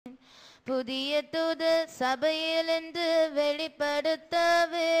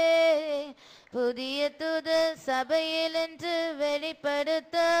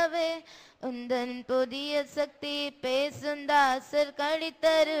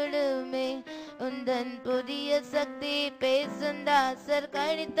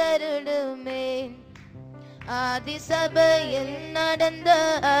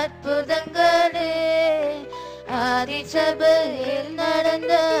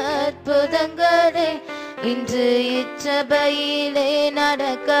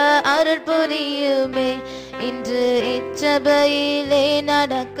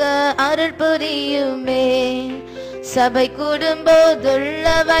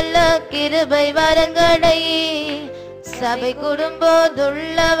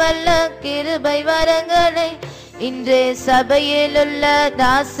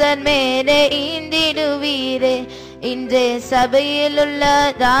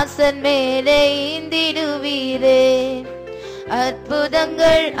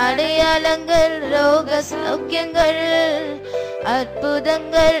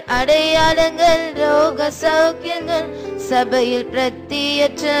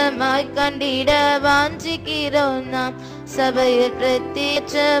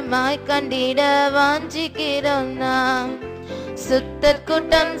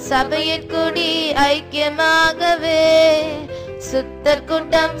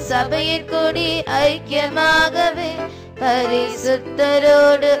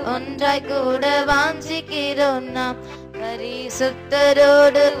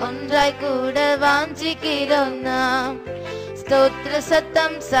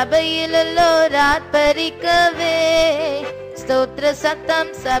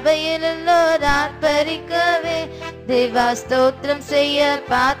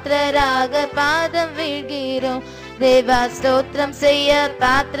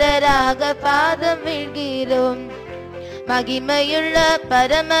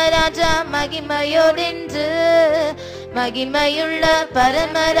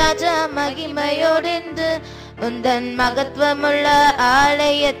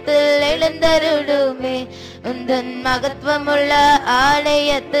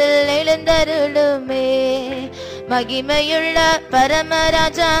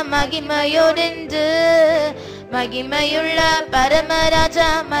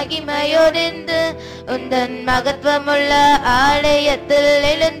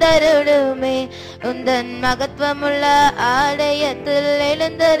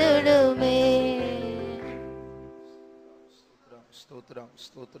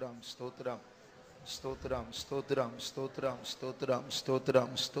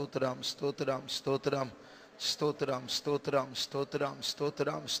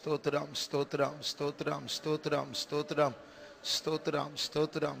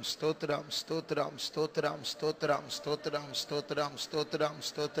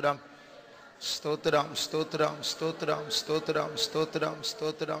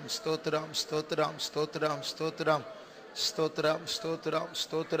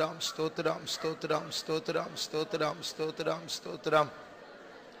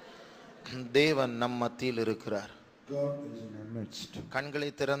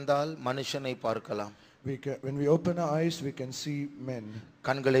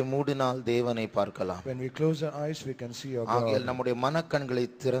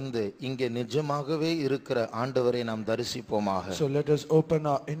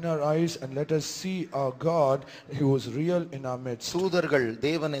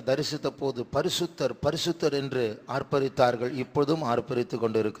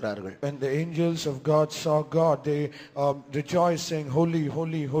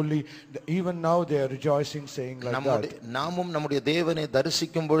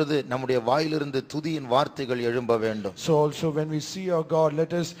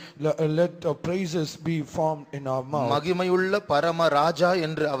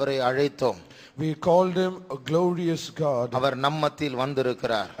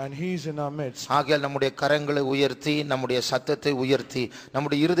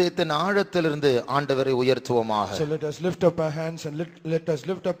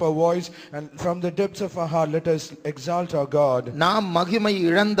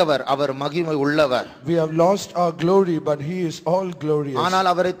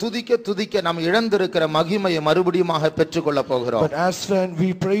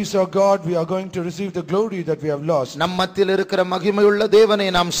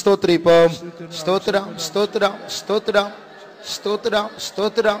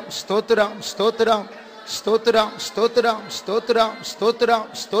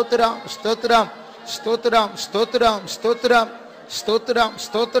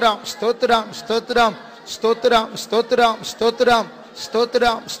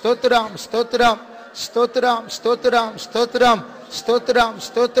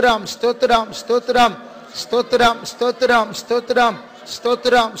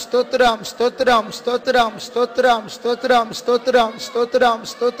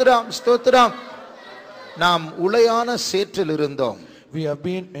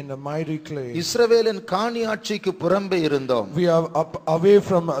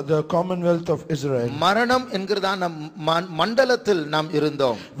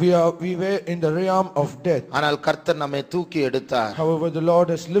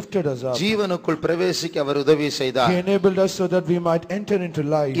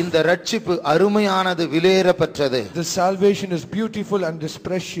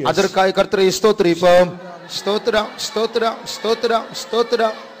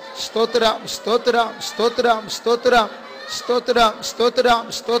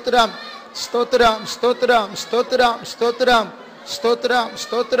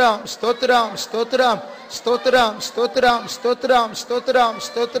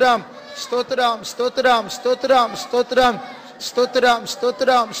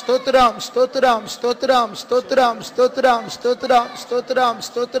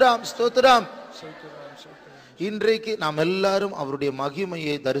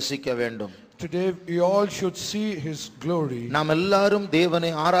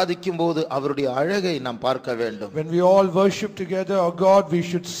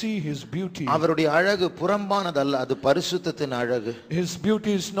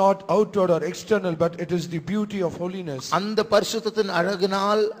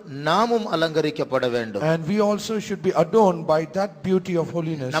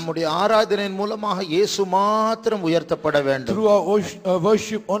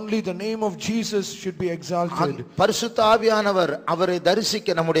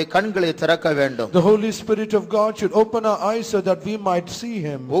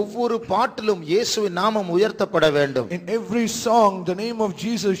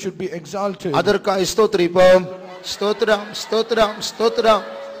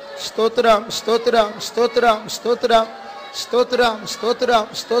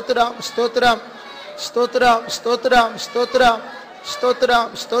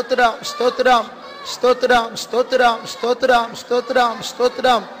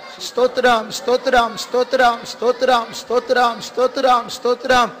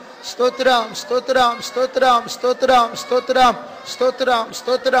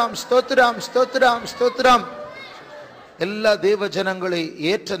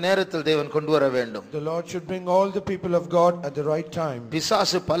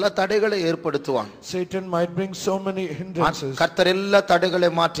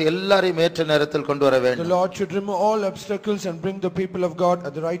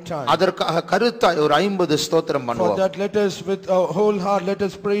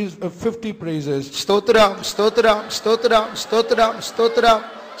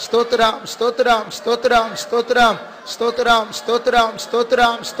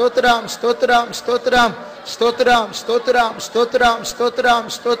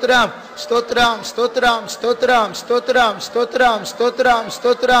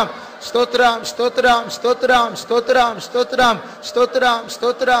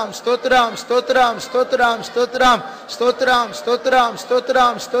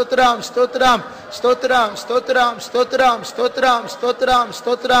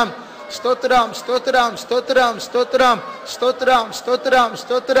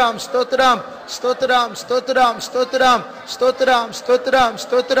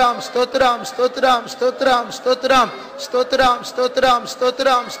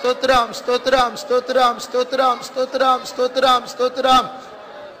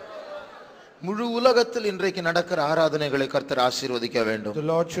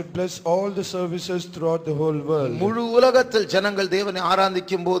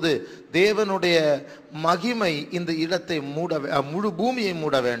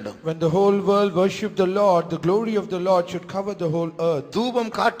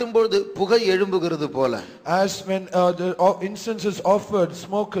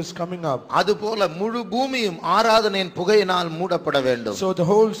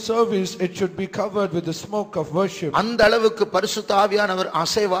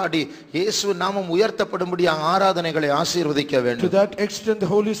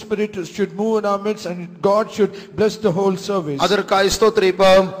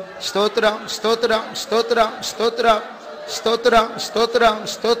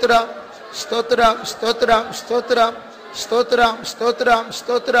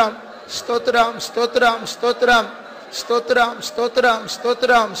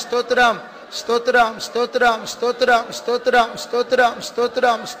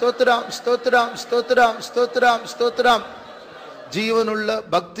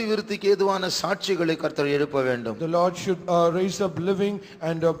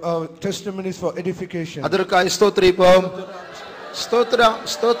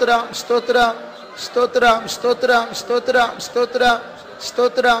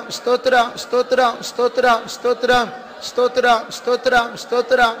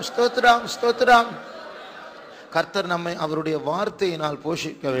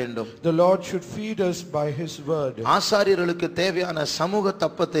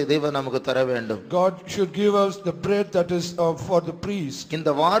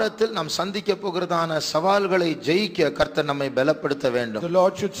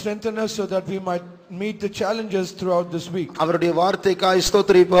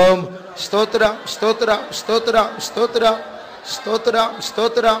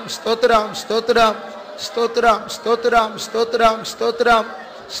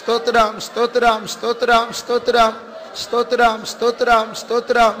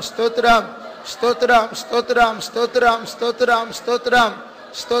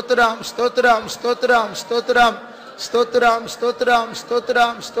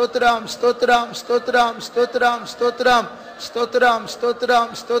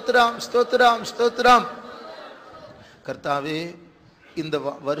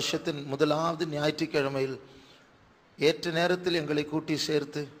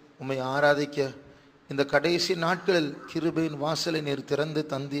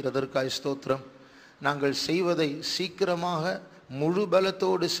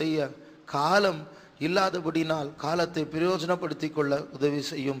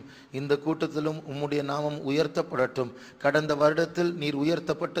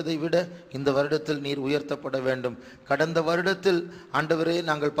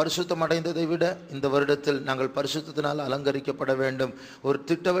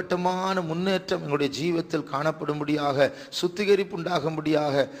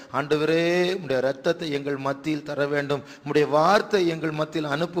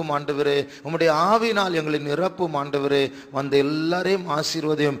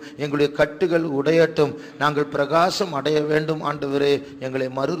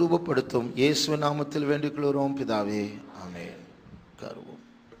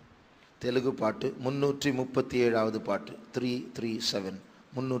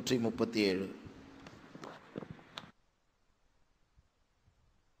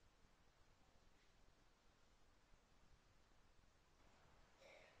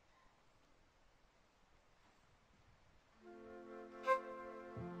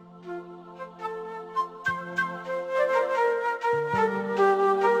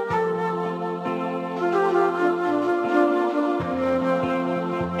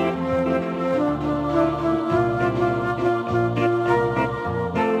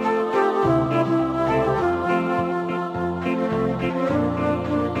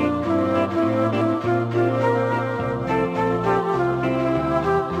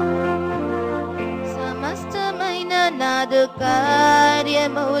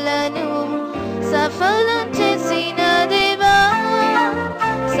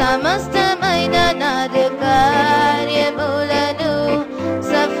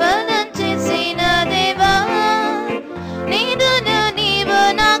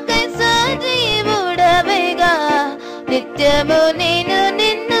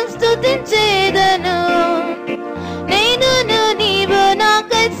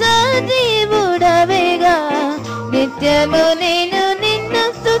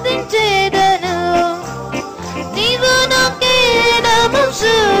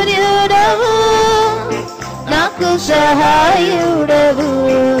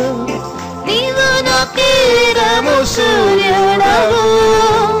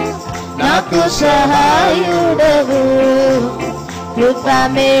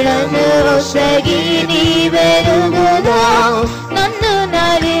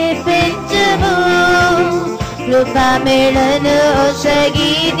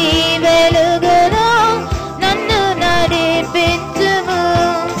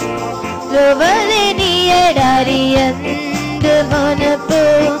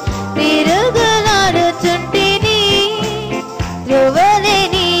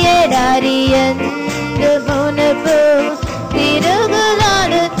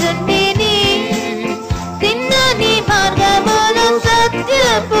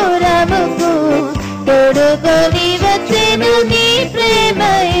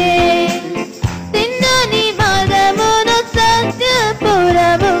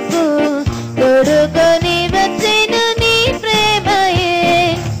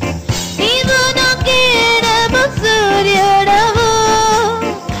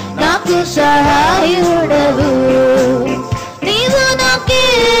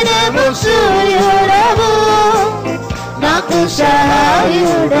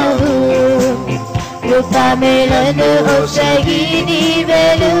సహాయుడవు కృపమేలను ఒసగి నీ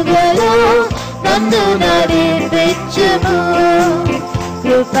వెలుగులో నన్ను నడిపించుము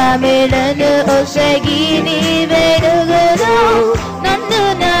కృపమేలను ఒసగి నీ వెలుగులో నన్ను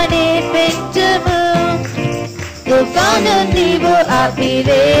నడిపించుము తుఫాను నీవు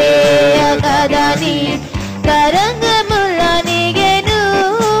ఆపివేయగదని తరంగములనిగెను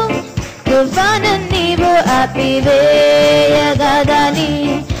తుఫాను నీవు ఆపివేయగదని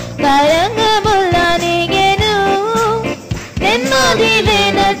తరంగములనిగెను నెమ్మది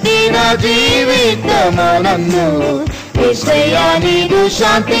లేనట్టి నా జీవితమునందు యేసయ్యా నీదు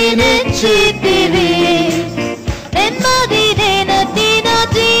శాంతినిచ్చితివి నెమ్మది లేనట్టి నా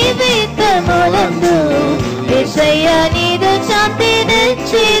జీవితమునందు యేసయ్యా నీదు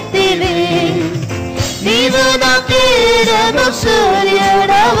శాంతినిచ్చితివి నీవు నా కిరణము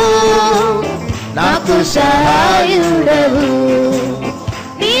సూర్యుడవు నాకు సహాయుడవు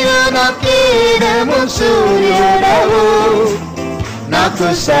నీవు నా కిరణము సూర్యుడవు నాకు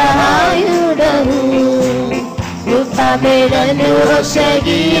సహాయుడవు కృపమేలను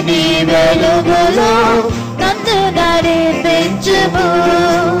ఒసగి నీ వెలుగులో నన్ను నడిపించుము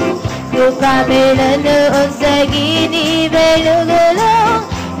కృపమేలను ఒసగి నీ వెలుగులో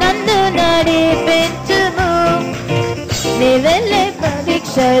నన్ను నడిపించుము నీ వెళ్ళే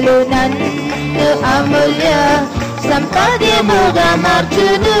పరీక్షలు నన్ను అమూల్య సంపాద్యముగా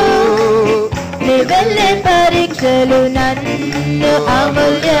మార్చును నీ వెళ్ళే పరీక్షలు నన్ను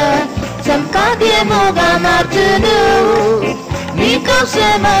అమూల్య సంపాద్యముగా మార్చును నీ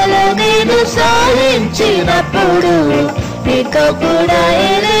కోసమలో నేను సాధించినప్పుడు నీతో కూడా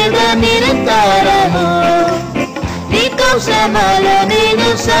ఎలేద నిరంతరము నీ కోసమలో నేను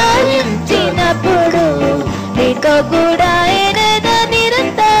సాధించినప్పుడు నీతో కూడా ఎలేద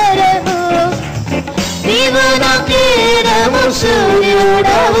నిరంతరము నీవు నా కిరణము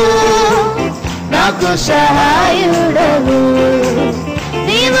సూర్యుడవు నాకు సహాయుడవు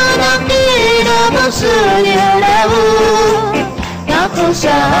నీవు నా కిరణము సూర్యుడవు నాకు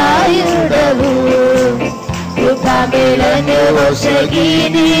సహాయుడవు కృపమేలను ఒసగి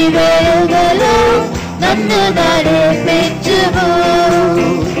నీ వెలుగులో నన్ను నడిపించుము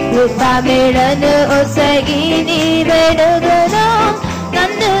కృపమేలను ఒసగి నీ వెలుగులో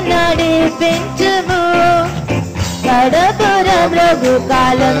నన్ను నడిపించుము కడపురము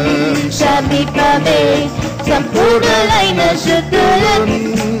కాలం సమీపమే సంపూర్ణులైన శుద్ధులను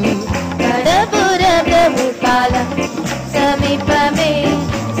కడపురము కాలం సమీపమే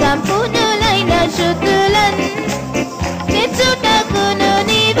సంపూర్ణులైన శుద్ధులను తెచ్చుటకును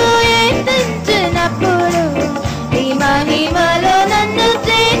నీవు ఎత్తించినప్పుడు నీ మహిమలో నన్ను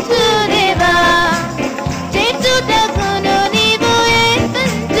చేర్చుదేవా చేర్చుటకును నీవు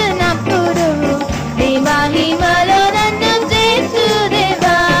ఎత్తించినప్పుడు నీ మహిమలో నన్ను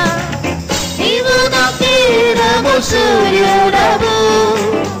చేర్చుదేవా నీవు నా కిరణము సూర్యుడవు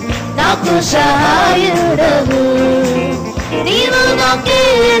నాకు సహాయుడవు నీవు నా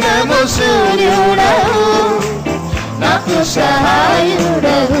కిరణము సూర్యుడవు నాకు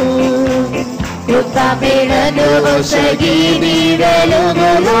సహాయుడవు కృపమేలను ఒసగి నీ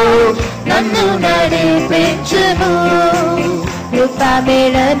వెలుగులో నన్ను నడిపించుము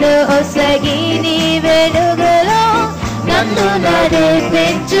కృపమేలను ఒసగి నీ వెలుగులో నన్ను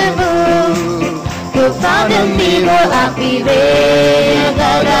నడిపించుము తుఫాను నీవు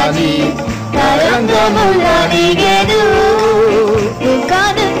ఆపివేయగలని తరంగములనిగెను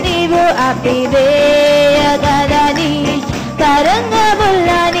తుఫాను నీవు ఆపివేయగలని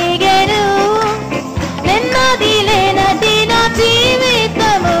తరంగములనిగెను నెమ్మది లేనట్టి నా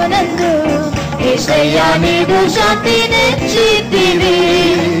జీవితమునందు యేసయ్యా నీదు శాంతినిచ్చితివి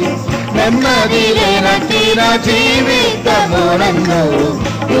నెమ్మది లేనట్టి నా జీవితమునందు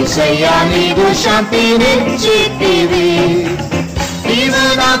యేసయ్యా నీదు శాంతినిచ్చితివి నీవు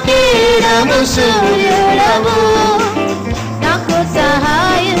నా కిరణము సూర్యుడవు నాకు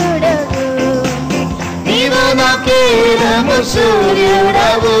సహాయుడవు నీవు నా కిరణము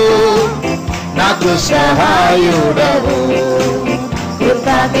సూర్యుడవు నాకు సహాయుడవు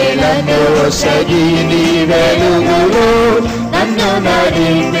కృపమేలను ఒసగి నీ వెలుగులో నన్ను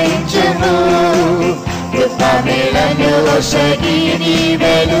నడిపించుము కృపమేలను ఒసగి నీ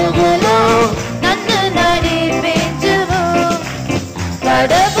వెలుగులో నన్ను నడిపించుము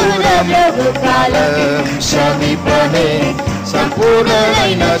కడపురము కాలం సమీపమే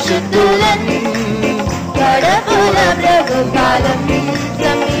సంపూర్ణులైన శుద్ధులను కడపురము కాలం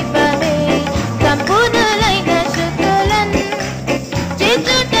సమీపమే సంపూర్ణులైన శుద్ధులను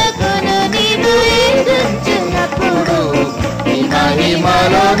చేర్చుటకును నీవు ఎదుర్చున్నప్పుడు నీ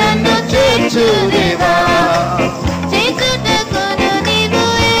మహిమలో నన్ను చేర్చుదేవా చేర్చుటకు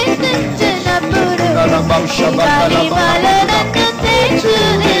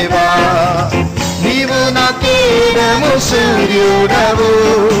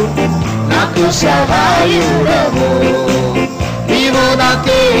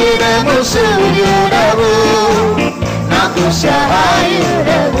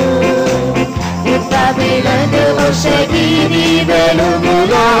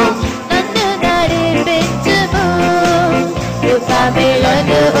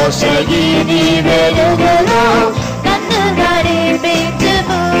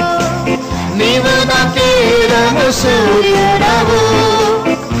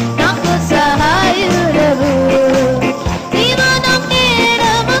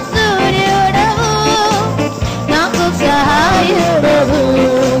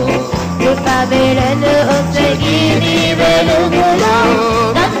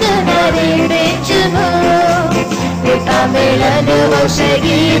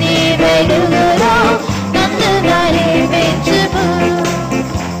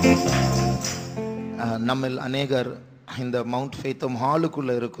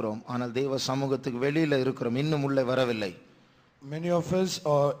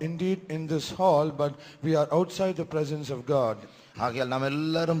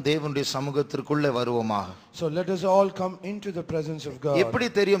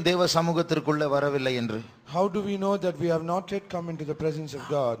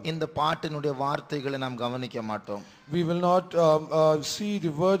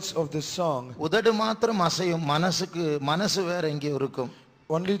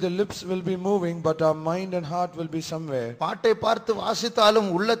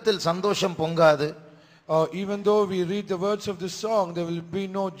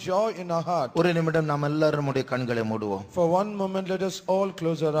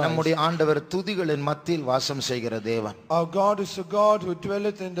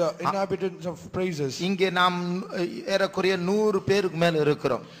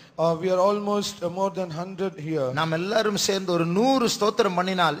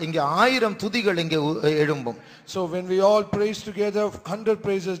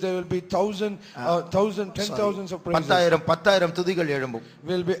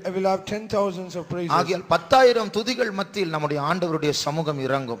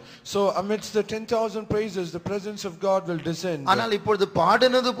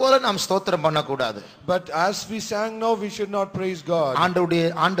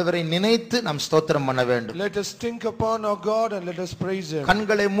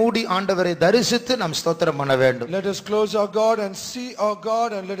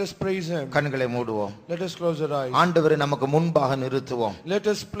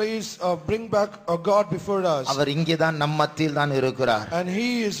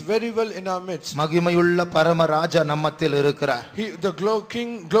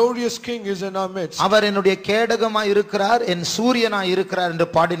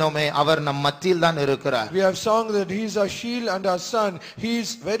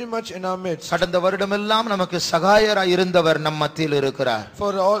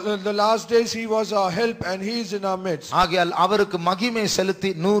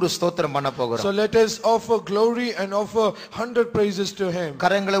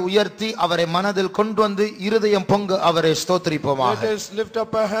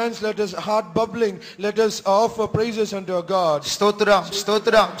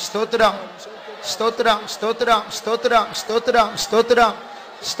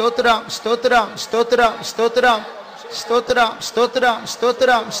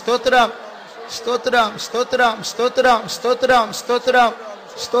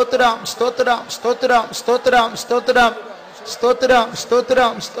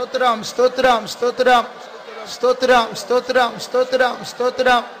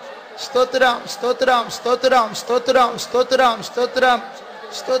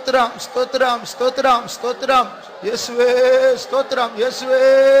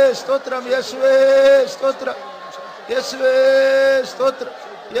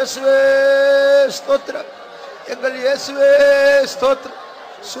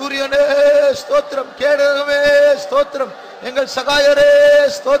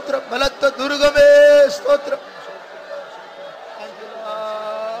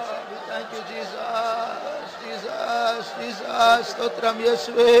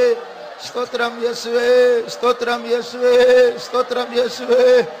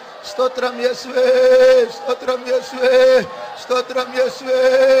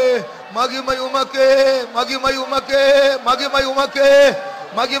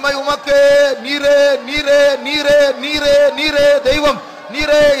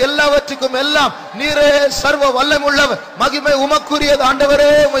நீரே எல்லாவற்றுக்கும் எல்லாம், நீரே சர்வ வல்லமையுள்ளவர். மகிமை உமக்குரியது ஆண்டவரே,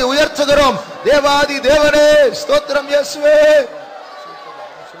 உம்மை உயர்த்துகிறோம் தேவாதி தேவனே. ஸ்தோத்திரம் இயேசுவே.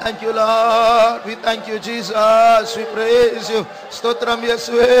 Thank you Lord, we thank you Jesus, we praise you. ஸ்தோத்திரம்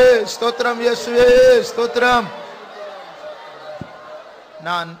இயேசுவே, ஸ்தோத்திரம் இயேசுவே, ஸ்தோத்திரம்.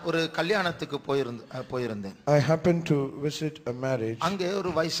 நான் ஒரு கல்யாணத்துக்கு போயிருந்தேன். I happened to visit a marriage. அங்கே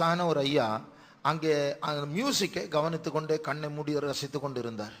ஒரு வயசான ஒரு ஐயா அங்கே மியூசிக்கை கவனித்துக் கொண்டே கண்ணை மூடி ரசித்துக் கொண்டு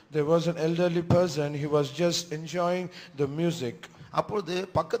இருந்தார். There was an elderly person, he was just enjoying the music. அப்பொழுது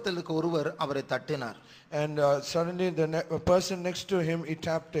பக்கத்தில் இருக்க ஒருவர் அவரை தட்டினார். And suddenly the person next to him, he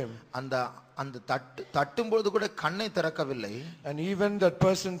tapped him. அந்த தட்டும்போது கூட கண்ணை திறக்கவில்லை. And even that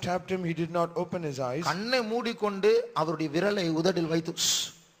person tapped him, he did not open his eyes. கண்ணை மூடிக்கொண்டு அவருடைய விரலை உதடில் வைத்து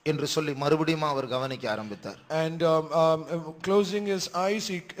என்று சொல்லி மறுபடியும் அவர் கவனிக்க ஆரம்பித்தார். And closing his eyes,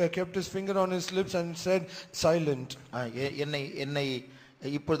 he kept his finger on his lips and said, silent. என்னை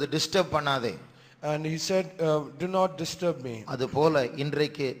இப்பொழுது டிஸ்டர்ப் பண்ணாதே. And he said, do not disturb me. அதுபோல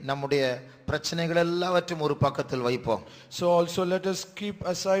இன்றைக்கு நம்முடைய பிரச்சனைகள் எல்லாவற்றையும் ஒரு பக்கத்தில் வைப்போம். So also let us keep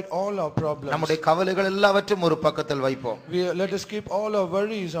aside all our problems. நம்முடைய கவலைகள் எல்லாவற்றையும் ஒரு பக்கத்தில் வைப்போம். Let us keep all our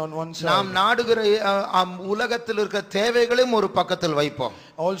worries on one side. நாம் நாடுகிற உலகத்தில் இருக்கிற தேவைகளையும் ஒரு பக்கத்தில் வைப்போம்.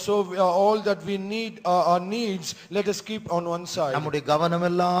 Also all that we need, our needs, let us keep on one side. நம்முடைய கவனம்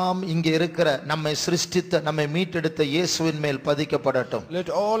எல்லாம் இங்கே இருக்கிற நம்மை சிருஷ்டித்த நம்மை மீட்டெடுத்த இயேசுவின் மேல் பதிக்கப்படட்டும்.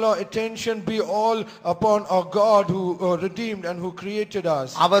 Let all our attention be all upon our God who redeemed and who created us.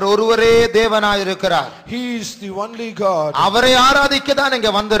 அவர் ஒருவரே தேவனாய் இருக்கிறார். He is the only God. அவரை ஆராதிக்க தான் இங்க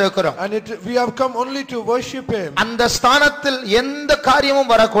வந்திருக்கிறோம். And we have come only to worship him. அந்த ஸ்தானத்தில் எந்த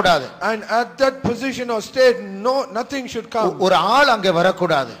காரியமும் வரக்கூடாது. And at that position or state, nothing should come. ஒரு ஆள் அங்கே வரக்கூடாது.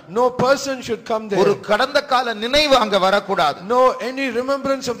 No person should come there. ஒரு கடந்த கால நினைவு அங்கே வரக்கூடாது. No, any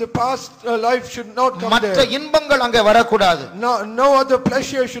remembrance of the past life should not come there. மற்ற இன்பங்கள் அங்கே வரக்கூடாது. No other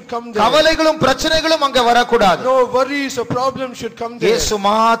pleasure should come there. கவலைகளும் பிரச்சனைகளும் அங்கே வரக்கூடாது. No worries or problems should come there. இயேசு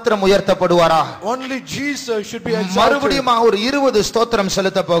மாத்திரம் உயர்த்தப்படுவாரா? Only Jesus should be exalted. மறுபடியும் ஒரு 20 ஸ்தோத்திரம்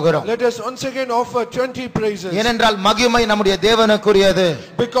செலுத்த போகிறோம். Let us once again offer 20 praises. ஏனென்றால் மகிமை நம்முடைய தேவனுக்குரியது.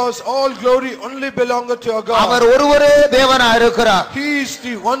 Because all glory only belongeth to our God. அவர் ஒருவரே தேவனாய் இருக்கிறார். He is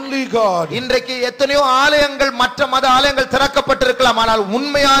the only God. இன்றைக்கு எத்தனையோ ஆலயங்கள் மற்ற மத ஆலயங்கள் திறக்கப்பட்டிருக்கலாம், ஆனால்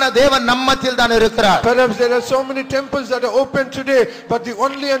உண்மையான தேவன் நம்மத்தில் தான் இருக்கிறார். Perhaps there are so many temples that are open today, but the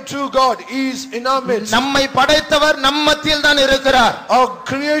only and true God is in our midst. நம்மை படைத்தவர் நம்மத்தில் தான் இருக்கிறார். Our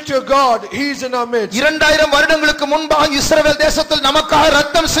creator God, he is in our midst. 2000 வருடங்களுக்கு முன்பாக இஸ்ரவேல் தேசத்தில் நமக்காக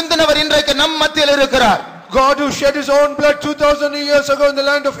ரத்தம் சிந்தினவர் இன்றைக்கு நம் மத்தியில் இருக்கிறார். God who shed his own blood 2000 years ago in the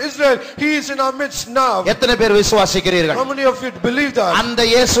land of Israel, he is in our midst now. எத்தனை பேர் விசுவாசிக்கிறீர்கள்? How many of you believe that? அந்த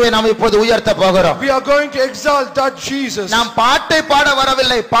இயேசுவை நாம் இப்போது உயர்த்த போகிறோம். We are going to exalt that Jesus. நாம் பாட்டை பாட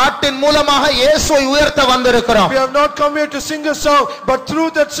வரவில்லை, பாட்டின் மூலமாக இயேசுவை உயர்த்த வந்திருக்கிறோம். We have not come here to sing a song, but through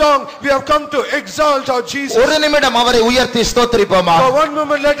that song we have come to exalt our Jesus. ஒரு நிமிடம் அவரை உயர்த்தி ஸ்தோத்திரிப்போமா? For one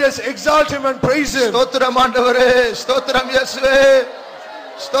moment let us exalt him and praise him. ஸ்தோத்திரம் ஆண்டவரே, ஸ்தோத்திரம் இயேசுவே,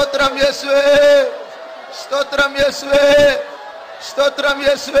 ஸ்தோத்திரம் இயேசுவே, ஸ்தோத்திரம் இயேசுவே, ஸ்தோத்திரம்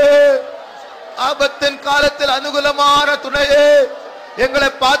இயேசுவே. ஆபத்தின் காலத்தில் அனுகூலமான துணையே, எங்களை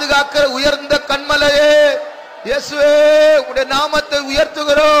பாதுகாக்கிற உயர்ந்த கண்மலையே, இயேசுவே உம்முடைய நாமத்தை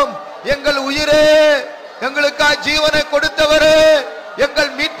உயர்த்துகிறோம். எங்கள் உயிரே, எங்களுக்காய் ஜீவனை கொடுத்தவரே,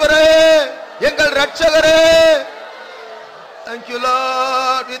 எங்கள் மீட்பரே, எங்கள் இரட்சகரே. Thank you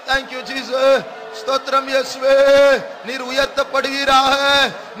Lord, we thank you Jesus. ஸ்தோத்திரம் இயேசுவே, நீர் உயர்த்தப்படுவீராக,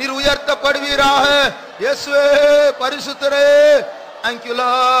 நீர் உயர்த்தப்படுவீராக. இயேசுவே பரிசுத்தரே. Thank you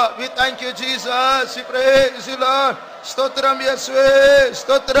Lord, we thank you Jesus, we praise you Lord. ஸ்தோத்திரம் இயேசுவே,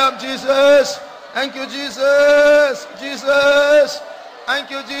 ஸ்தோத்திரம் Jesus. Thank you Jesus, Jesus. Thank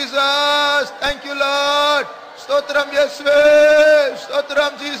you Jesus, thank you Lord. ஸ்தோத்திரம் இயேசுவே,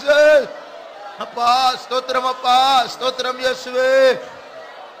 ஸ்தோத்திரம் Jesus. அப்பா ஸ்தோத்திரம், அப்பா ஸ்தோத்திரம் இயேசுவே.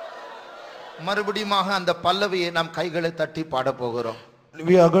 மறுபடியும் அந்த பல்லவியை நாம் கைகளை தட்டி பாட போகிறோம்.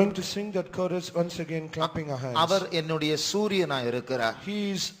 We are going to sing that chorus once again, clapping our hands. அவர் என்னுடைய சூரியனாய் இருக்கிறார். He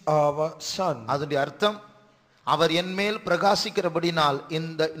is our sun. அதனுடைய அர்த்தம், அவர் என் மேல் பிரகாசிக்கிறபடினால்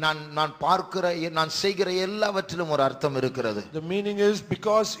இந்த நான் பார்க்கிற நான் செய்கிற எல்லாவற்றிலும் ஒரு அர்த்தம் இருக்கிறது. The meaning is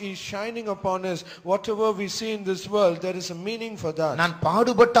because he is shining upon us, whatever we see in this world, there is a meaning for that. நான்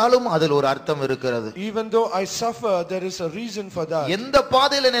பாடுபட்டாலும் அதில் ஒரு அர்த்தம் இருக்கிறது. Even though I suffer, there is a reason for that. எந்த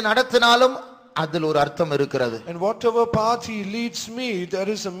பாதையில் என்னை நடத்தினாலும் அதில் ஒரு அர்த்தம் இருக்கிறது. And whatever path he leads me, there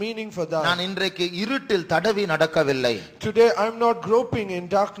is a meaning for that. நான் இன்றைக்கு இருட்டில் தடவி நடக்கவில்லை. Today I am not groping in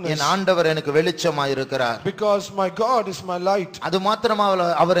darkness. என் ஆண்டவர் எனக்கு வெளிச்சமாய் இருக்கிறார். Because my God is my light. அது மாத்திரமல்ல,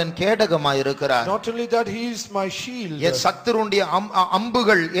 அவர் என் கேடகமாய் இருக்கிறார். Not only that, he is my shield. என் சத்துருடைய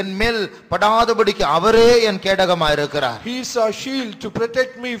அம்புகள் என் மேல் படாதபடிக்கு அவரே என் கேடகமாய் இருக்கிறார். He is a shield to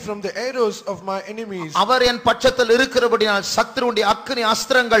protect me from the arrows of my enemies. அவர் என் பட்சத்தில் இருக்கிறபடியால் சத்துருடைய அக்கினி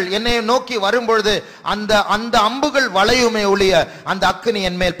அஸ்திரங்கள் என்னை நோக்கி வரும்பொழுது அந்த அந்த அம்புகள் வளையுமே ஒழிய அந்த அக்கினி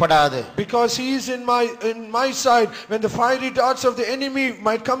என் மேல் படாது. Because he is in my side, when the fiery darts of the enemy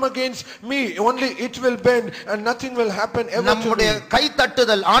might come against me, only it will bend and nothing will happen ever to me. நம்முடைய கை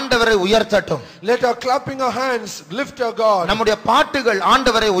தட்டுதல் ஆண்டவரை உயர்த்தட்டும். Let our clapping our hands lift our God. நம்முடைய பாட்டுகள்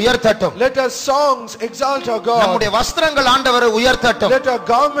ஆண்டவரை உயர்த்தட்டும். Let our songs exalt our God. நம்முடைய வஸ்திரங்கள் ஆண்டவரை உயர்த்தட்டும். Let our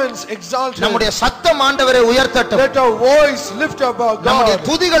garments exalt him. நம்முடைய சத்தம் ஆண்டவரை உயர்த்தட்டும். Let our voice lift up our God. நம்முடைய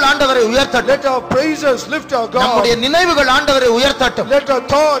துதிகள் ஆண்டவரை உயர்த்தட்டும். Let our praises lift our God. நம்முடைய நினைவுகள் ஆண்டவரை உயர்த்தட்டும். Let our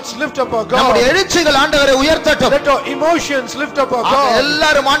thoughts lift up our God. நம்முடைய எழுச்சிகள் ஆண்டவரை உயர்த்தட்டும். Let our emotions lift up our God.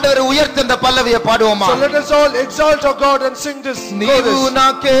 எல்லாரும் ஆண்டவரை உயர்த்த இந்த பல்லவியை பாடுவோமா? So let us all exalt our God and sing this నీవు chorus. నా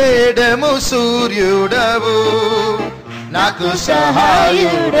కేడము సూర్యుడవు నాకు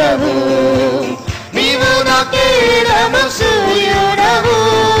సహాయుడవు నీవు నా కేడము సూర్యుడవు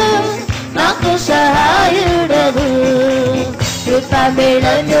నాకు సహాయుడవు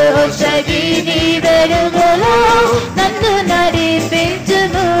కృపమేళను ఒసగి నీ వెలుగులో నన్ను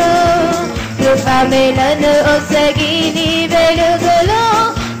నడిపించుము కృపమేళను ఒసగి నీ వెలుగులో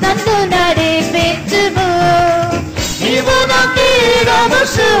నన్ను నడిపించుము నీవు నా కేడము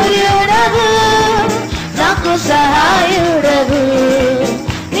సూర్యుడవు నాకు సహాయుడవు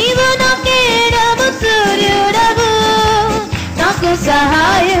నీవు నా కేడము సూర్యుడవు నాకు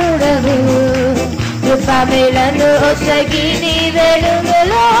సహాయుడవు కృపమేళను ఒసగి నీ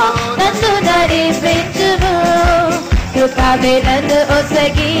వెలుగులో నన్ను నడిపించుము కృపమేళను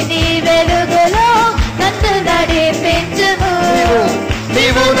ఒసగి నీ వెలుగులో నన్ను నడిపించుము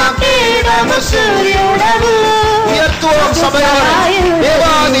నీవు నా కేడము సూర్యుడవు உயர்த்துவோம் சபையாரை.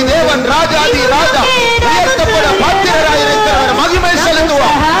 தேவாதி தேவன் ராஜாதி ராஜா உயர்த்தப்பட பாத்திரராய் இருக்கிறவர் மகிமை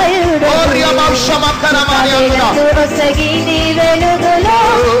செலுத்துவோம். ఒసగి నీ వెలుగులో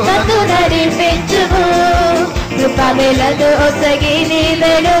నన్ను నడిపించుము కృపమేళను ఒసగి నీ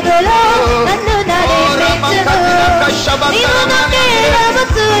వెలుగులో నన్ను నడిపించుము నీవు నా కేడము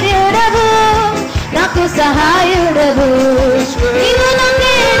సూర్యుడవు నాకు సహాయుడవు నీవు నా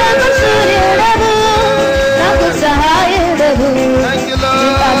కేడము సూర్యుడవు నాకు సహాయుడవు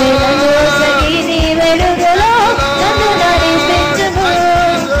కృపమేళను ఒసగి నీ వెలుగులో నన్ను నడిపించుము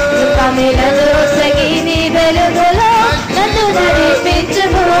కృపమేళను ఒసగి నీ వెలుగులో నన్ను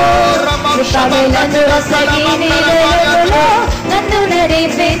నడిపించుము కృపమేళను ఒసగి నీ వెలుగులో నన్ను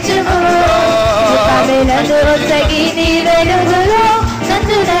నడిపించుము కృపమేళను ఒసగి నీ వెలుగులో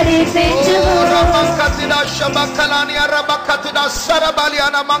నన్ను నడిపించుము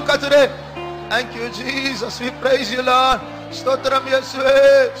Thank you, Jesus. We praise you, Lord. Stotram Yesue,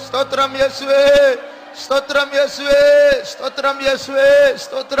 Stotram Yesue, Stotram Yesue, Stotram Yesue,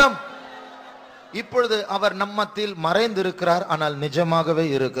 Stotram. இப்பொழுது அவர் நம்மத்தில் மறைந்திருக்கிறார், ஆனால் நிஜமாகவே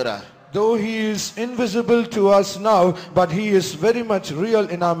இருக்கிறார். Though he is invisible to us now, but he is very much real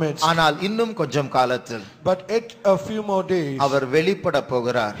in our midst. ஆனால் இன்னும் கொஞ்சம் காலத்தில் But at a few more days, அவர் வெளிப்பட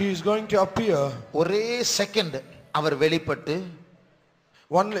போகிறார். he is going to appear. ஒரே செகண்ட் அவர் வெளிப்பட்டு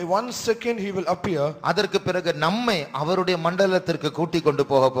Only 1 second he will appear. அதற்கு பிறகு நம்மை அவருடைய மண்டலத்திற்கு கூட்டிக் கொண்டு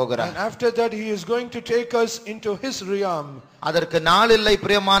போக போகிறார். And after that he is going to take us into his realm. அதற்கு நாள் இல்லை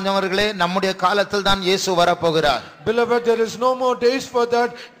பிரியமானவர்களே, நம்முடைய காலத்தில் தான் இயேசு வரப்போகிறார். Beloved, there is no more days for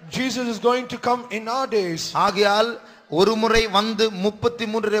that. Jesus is going to come in our days. ஆகையால் ஒரு முறை வந்து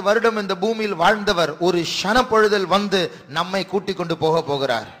 33 வருடம் இந்த பூமியில் வாழ்ந்தவர் ஒரு க்ஷண பொழுதில் வந்து நம்மை கூட்டிக் கொண்டு போக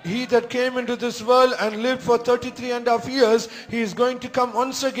போகிறார். He that came into this world and lived for 33.5 years, he is going to come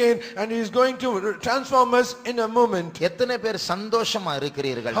once again and he is going to transform us in a moment. எத்தனை பேர் சந்தோஷமா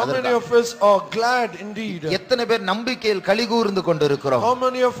இருக்கிறீர்கள்? How many of us are glad indeed? எத்தனை பேர் நம்பிக்கையில் கலிகூர்ந்து கொண்டிருக்கிறோம்? How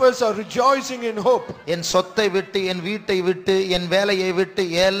many of us are rejoicing in hope? என் சொத்தை விட்டு, என் வீட்டை விட்டு, என் வேலையை விட்டு,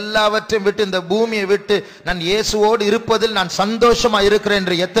 எல்லாவற்றையும் விட்டு, இந்த பூமியை விட்டு நான் இயேசுவோடு இருப்பதில் நான் சந்தோஷமா இருக்கிறேன்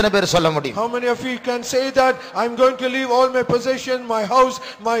என்று எத்தனை பேர் சொல்ல முடியும்? How many of you can say that I'm going to leave all my possession, my house,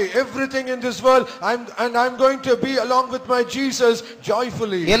 my everything in this world, I'm going to be along with my Jesus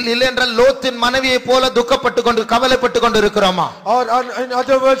joyfully? இல்லை என்றால் லோத்தின் மனைவியை போல துக்கப்பட்டு கொண்டு கவலைப்பட்டு கொண்டு இருக்கிறோமா? Or in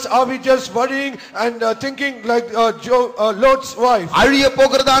other words, are we just worrying and thinking like Lot's wife? அழிய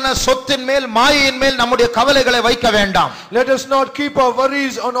போகிறதான சொத்தின் மேல், மாயையின் மேல் நம்முடைய கவலைகளை வைக்க வேண்டாம். Let us not keep our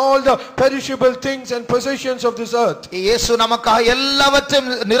worries on all the perishable things and possessions of this earth. യേശു നമുക്കായി എല്ലാവற்றையும்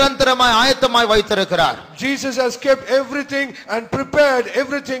നിരന്തരമായി ആയത്തമായി வைத்திருக்கிறார். Jesus has kept everything and prepared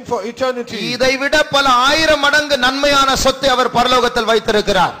everything for eternity. இதை விட பல ஆயிரம் மடங்கு நன்மையான சொத்தை அவர் பரலோகத்தில்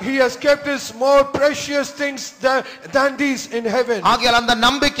வைத்திருக்கிறார். He has kept his more precious things than these in heaven. ஆகையால் அந்த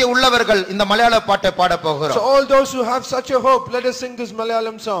நம்பிக்கை உள்ளவர்கள் இந்த மலையாள பாட்டை பாட போகிறோம். So all those who have such a hope, let us sing this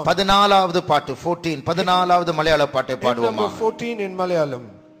Malayalam song. 14வது பாட்டு 14வது மலையாள பாட்டை பாடுவோமா? Number 14 in Malayalam.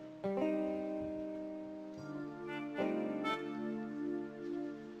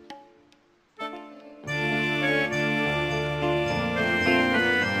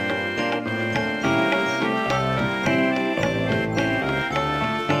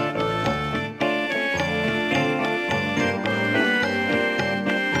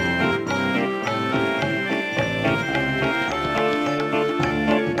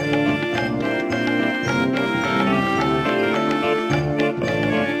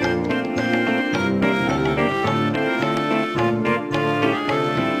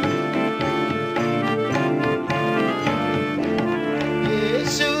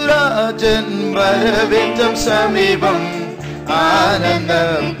 ராஜன் வரவேற்றம் சமீபம்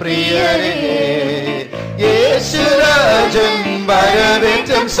ஆனந்தம் பிரியரே இயேசுராஜன்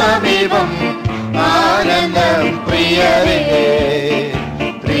வரவேற்றம் சமீபம் ஆனந்தம் பிரியரே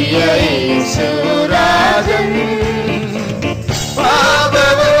பிரிய இயேசுராஜன்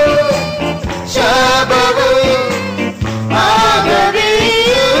பாபவும் சாபவும்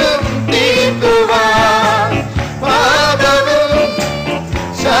ஆகவேயும் தீர்க்குவார் பாபவும்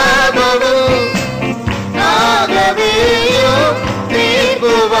சாபவும் ஆகவேயும்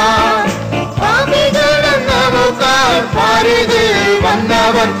தீர்க்குவார் பாவிகளும் நமக்காய் பரிது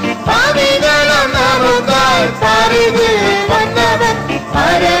வந்தவன் பாவிகளும் நமக்காய் பரிது வந்தவன்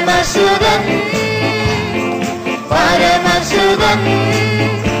பரமசுதன் பரமசுதன்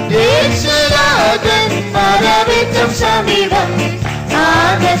இயேசுராஜன் வரவேற்றம் சமீபம்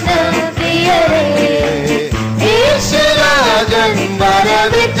ஆனந்தம் பிரியரே இயேசுராஜன்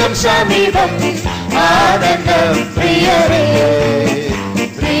வரவேற்றம் சமீபம் ஆனந்தம் பிரியரே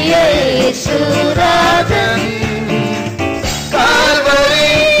பிரிய இயேசுராஜன் കാൽവരി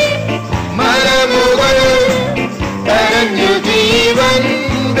മരമുകൾ കരഞ്ഞു ജീവൻ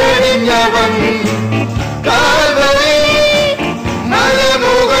വെടിഞ്ഞവൻ കാൽവരി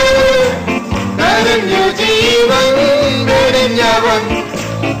മരമുകൾ കരഞ്ഞു ജീവൻ വെടിഞ്ഞവൻ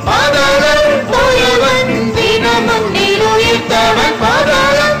പാതാളം പോയവൻ ദിനമുന്നിൽ ഉയർത്തവൻ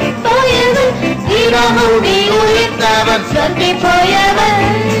പാതാളം പോയവൻ ദിനമുന്നിൽ ഉയർത്തവൻ സ്വർഗി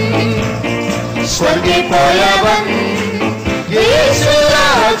പോയവൻ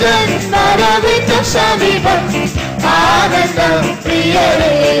യേശുരാജൻ വരവേറ്റം സമീപം ആനന്ദം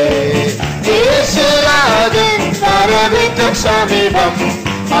പ്രിയരേ യേശുരാജൻ വരവേറ്റം സമീപം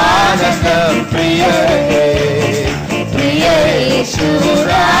ആനന്ദം പ്രിയരേ പ്രിയ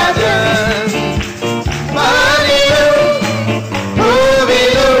യേശുരാജൻ വാനിലും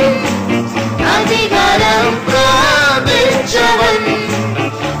ഭൂവിലും അധികാരം പ്രാപിച്ചവൻ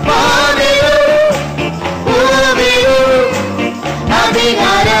വാനിലും ഭൂവിലും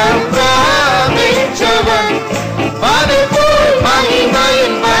അധികാരം പ്രാപിച്ചവൻ വാനിപ്പോൾ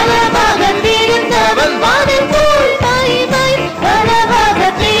മഹിമയിൽ വലഭാഗത്തിരുന്നവൻ വാനിപ്പോൾ മഹിമയിൽ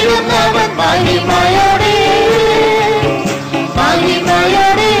വലഭാഗത്തിരുന്നവൻ മഹിമയോടെ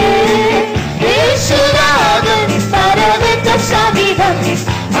മഹിമയോടെ യേശുരാജൻ വരവേറ്റം സമീപം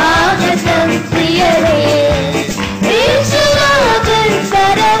ആനന്ദം പ്രിയരേ യേശുരാജൻ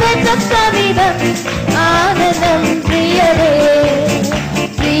വരവേറ്റം സമീപം ആനന്ദം പ്രിയരേ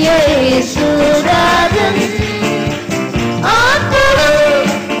പ്രിയ യേശുരാജൻ ആത്മവും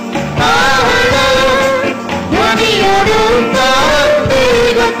ആഹ്ലാദവും ധ്വനിയോടും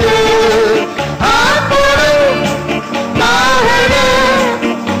താഴ്വേഗത്തിൽ ആത്മവും ആഹ്ലാദവും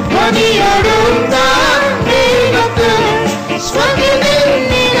ധ്വനിയോടും താഴ്വേഗത്തിൽ സ്വർഗ്ഗത്തിൽ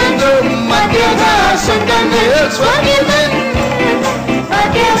നിന്നും മധ്യാകാശം തന്നിൽ സ്വർഗ്ഗത്തിൽ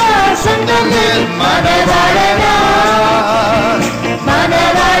മധ്യാകാശം തന്നിൽ മണവാളനാ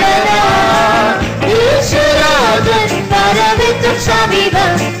യേശുരാജൻ വരവേറ്റം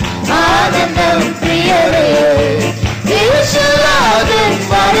സമീപം ആനന്ദം പ്രിയരേ യേശുരാജൻ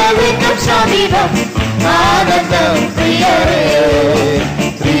വരവേറ്റം സമീപം ആനന്ദം പ്രിയരേ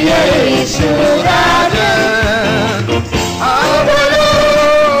പ്രിയ യേശുരാജൻ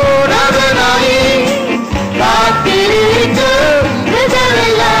അവനോടവനായി കാത്തിരിക്കും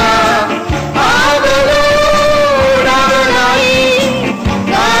ഹൃദയമെല്ലാം അവനോടവനായി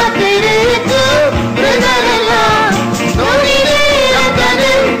കാത്തിരിക്കും ഹൃദയമെല്ലാം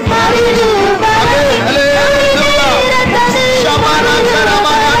തൊഴിലേറത്തനിൽ മറിയുവാൻ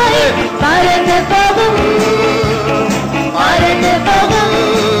പരന്നു പോകും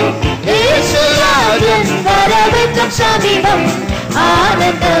வரவேற்கும் சமீபம்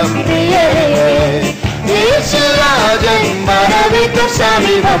ஆனந்தம் பிரியரே இயேசுராஜன் வரவேற்கும்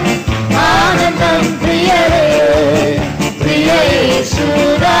சமீபம் ஆனந்தம் பிரியரே பிரிய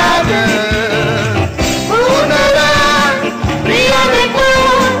இயேசுராஜன் உன்னதன்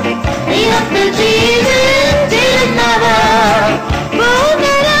பிரியமிக்கும் பிரியத்தில் ஜீவித்திருந்தவர்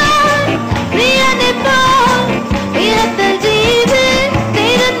உன்னதன் பிரியமிக்கும் பிரியத்தில்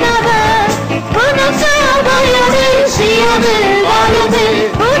ஜீவித்திருந்தவர் உன்னதன் சியோனில் வாழுது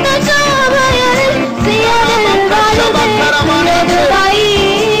உன்னதன் சியோனில் வாழுது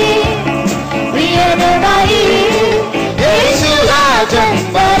பிரியனுடாயி இயேசுராஜன்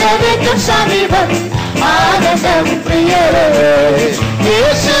வரவேற்கும் சமீபம் ஆனந்தம் பிரியரே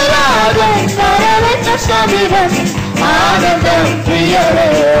இயேசுராஜன் வரவேற்கும் சமீபம் ஆனந்தம் பிரியரே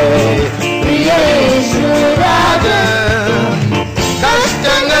பிரிய இயேசுராஜன்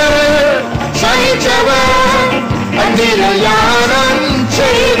கஷ்டங்கள் சகிச்சவர் கண்ணீரில் யானம்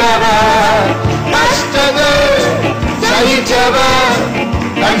செய்தவர் கஷ்டங்கள் சகிச்சவர்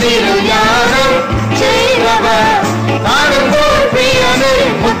கண்ணீரில் யானம் செய்தவர் காணும்போல் பிரியனை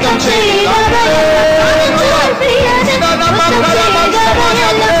முத்தம் செய்தவர்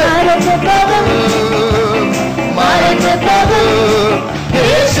மறந்து போகும்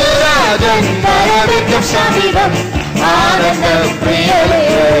இயேசுராஜன் வரவேற்கும் சமீபம் ஆனந்தம் பிரியரே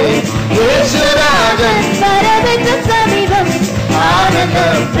இயேசுராஜன் வரவேற்கும் சமீபம்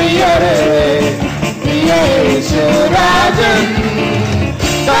ஆனந்தம் பிரியரே பிரிய இயேசுராஜன்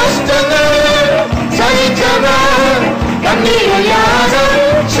கஷ்டங்கள் சகிச்சவர் கண்ணீரில் யானம்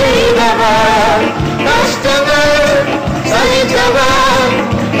செய்தவர் கஷ்டங்கள் சகிச்சவர்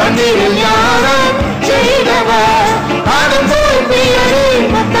கண்ணீரில் யானம் செய்தவர் காணும்போல் பிரியரே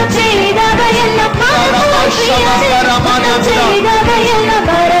முத்தம் செய்தவர் எல்லாம் காணும்போல் பிரியரே முத்தம் செய்தவர் எல்லாம்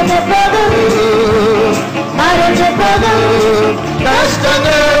மறந்து போகும்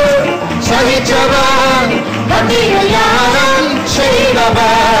கஷ்டங்கள் சகிச்சவர் கண்ணீரில் யானம்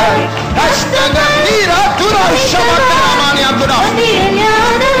செய்தவர் கஷ்டங்கள் கண்ணீரில்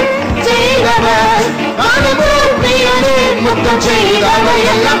யானம் செய்தவர் காணும்போல் பிரியரே முத்தம் செய்தவர்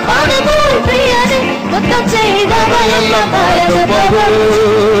எல்லாம் காணும்போல் பிரியரே முத்தம் செய்தவர் எல்லாம்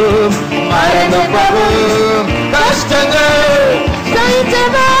மறந்து போகும் கஷ்டங்கள்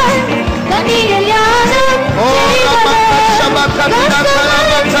சகிச்சவர் கண்ணீரில் யானம்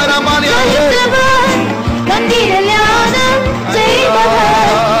கண்ணீரில் யானம்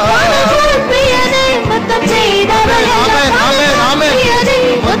செய்தவர் காணும்போல் பிரியரே முத்தம் செய்தவர் எல்லாம் பிரியரே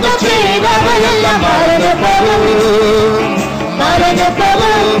முத்தம் செய்தவர் எல்லாம் மறந்து போகும்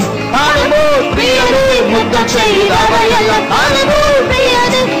காணும்போல் பிரியரே முத்தம் செய்தவர் எல்லாம் காணும்போல்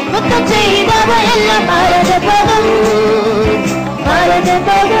பிரியரே முத்தம் செய்தவர் எல்லாம் மறந்து போகும்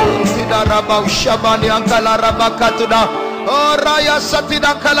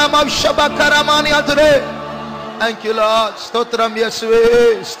Thank you, Lord. Stotram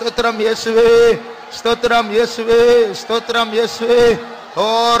Yesue, Stotram Yesue, Stotram Yesue, Stotram Yesue.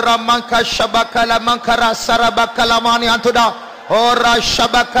 Oh Ramanka Shabakala Mankara Sarabakalamani Antuda. Oh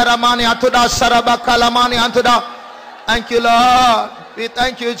Rashabakaramani Antuda Sarabakalamani Antuda. Thank you, Lord. We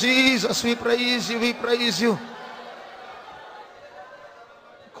thank you, Jesus. We praise you. We praise you.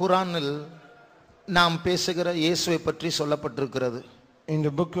 குரானில் நாம் பேசுகிற இயேசுவை பற்றி சொல்லப்பட்டிருக்கிறது. In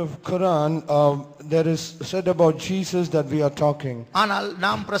the book of Quran, there is said about Jesus that we are talking. ஆனால்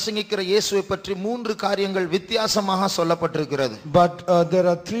நாம் பிரசங்கிக்கிற இயேசுவை பற்றி மூன்று காரியங்கள் வித்தியாசமாக சொல்லப்பட்டிருக்கிறது. But there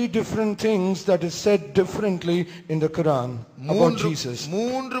are three different things that is said differently in the Quran about Jesus.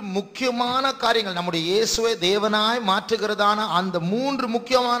 மூன்று முக்கியமான காரியங்கள் நம்முடைய இயேசுவை தேவனாய் மாற்றுகிறதான அந்த மூன்று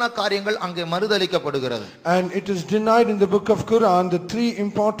முக்கியமான காரியங்கள் அங்கே மறுதலிக்கப்படுகிறது. And it is denied in the book of Quran the three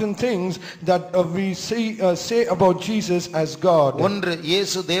important things that we say about Jesus as God. ஒன்று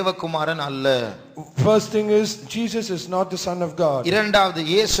இயேசு தேவகுமாரன் அல்ல. First thing is Jesus is not the son of God. இரண்டாவது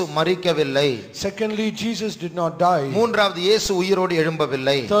இயேசு மரிக்கவில்லை. Secondly, Jesus did not die. மூன்றாவது இயேசு உயிரோடு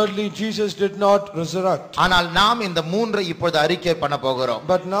எழும்பவில்லை. Thirdly, Jesus did not resurrect. ஆனால் நாம் இந்த மூன்றை இப்பொழுது அறிக்கை பண்ண போகிறோம்.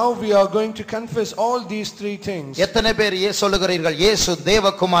 But now we are going to confess all these three things. எத்தனை பேர் சொல்லுகிறீர்கள் இயேசு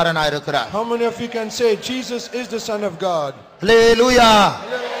தேவகுமாரனாய் இருக்கிறார்? How many of you can say Jesus is the son of God? ஹல்லேலூயா.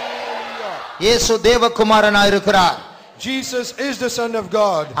 இயேசு தேவகுமாரனாய் இருக்கிறார். Jesus is the son of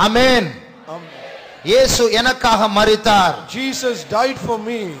God. ஆமென். இயேசு எனக்காக மரித்தார். Jesus died for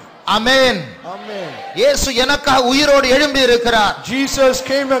me. Amen. Amen. இயேசு எனக்காக உயிரோடு எழும்பி இருக்கிறார். Jesus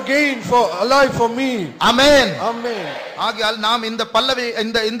came again for alive for me. Amen. Amen. ஆகையால் நாம் இந்த பல்லவி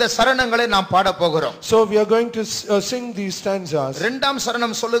இந்த சரணங்களை நாம் பாட போகிறோம். So we are going to sing these stanzas. இரண்டாம்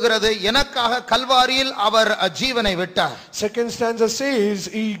சரணம் சொல்லுகிறது எனக்காக கல்வாரியில் அவர் ஜீவனை விட்டார். Second stanza says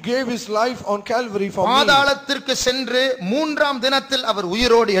he gave his life on Calvary for me. பாதாளத்திற்கு சென்று மூன்றாம் தினத்தில் அவர்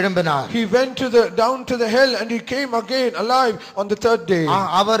உயிரோடு எழும்பினார். He went down to the hell and he came again alive on the third day.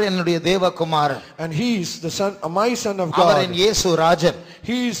 அவர் என்னுடைய தேவகுமாரன். And he is the son, my son of God. அவர் என் இயேசு Rajan.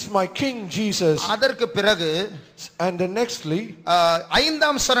 He is my King Jesus. அதற்கு பிறகு and then nextly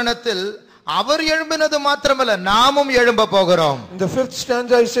ஐந்தாம் சரணத்தில் அவர் எழும்பினது மாத்திரமல்ல நாமும் எழும்ப போகிறோம். In the fifth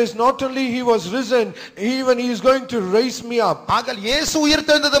stanza it says not only he was risen, even he is going to raise me up. ஆகல் இயேசு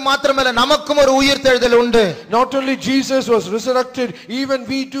உயிர்த்தெழுந்தது மாத்திரமல்ல நமக்கும் ஒரு உயிர்த்தெழுதல் உண்டு. Not only Jesus was resurrected, even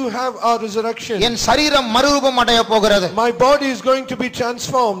we too have our resurrection. என் சரீரம் மறுரூபம் அடைய போகிறது. My body is going to be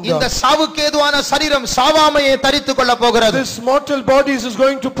transformed. இந்த சாவுக்கு ஏதுவான சரீரம் சாவாமையை தரித்துக் கொள்ள போகிறது. This mortal body is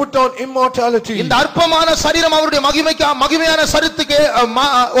going to put on immortality. இந்த அற்பமான சரீரம் அவருடைய மகிமையான சரீரத்துக்கு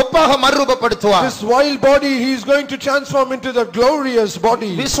ஒப்பாக மறுரூப This vile body he is going to transform into the glorious body.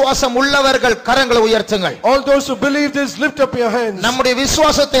 விசுவாசம் உள்ளவர்கள் கரங்களை உயர்த்துங்கள். All those who believe this, lift up your hands. நம்முடைய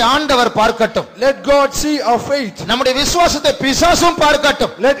விசுவாசத்தை ஆண்டவர் பார்க்கட்டும். Let God see our faith. நம்முடைய விசுவாசத்தை பிசாசும்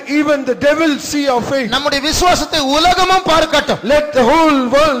பார்க்கட்டும். Let even the devil see our faith. நம்முடைய விசுவாசத்தை உலகமும் பார்க்கட்டும். Let the whole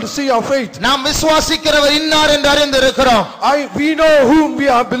world see our faith. நாம் விசுவாசிக்கிறவர் இன்னார் என்று அறிந்திருக்கிறோம். We know whom we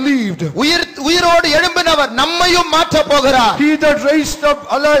have believed. உயிரோடு எழும்பினவர் நம்மையும் மாற்ற போகிறார். He that raised up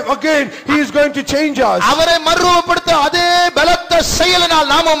alive again, he is going to change us. அவரை மறுரூபப்படுத்த அதே பலத்த செயலினால்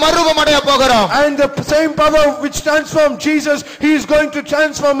நாம மறுரூபம் அடைய போகிறோம். And the same power which transformed Jesus, he is going to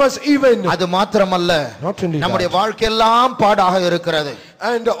transform us even. அது மாத்திரமல்ல, நம்முடைய வாழ்க்கையெல்லாம் பாடாக இருக்கிறது.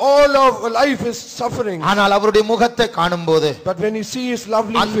 And all of life is suffering. ஆனால் அவருடைய முகத்தை காணும்போது, but when you see his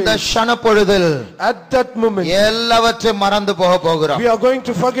lovely face, அந்த க்ஷணப்பொழுதில் at that moment எல்லாவற்றையும் மறந்து போக போகிறோம். we are going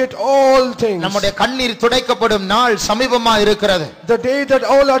to forget all things. நம்முடைய கண்ணீர் துடைக்கப்படும் நாள் சமீபமா இருக்கிறது. The day that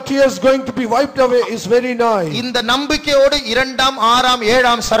all our tears going to be wiped away is very nigh. இந்த நம்பிக்கையோடு இரண்டாம் ஆறாம்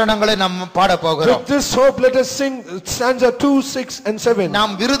ஏழாம் சரணங்களை நாம் பாட போகிறோம். With this hope let us sing stanza 2, 6 and 7.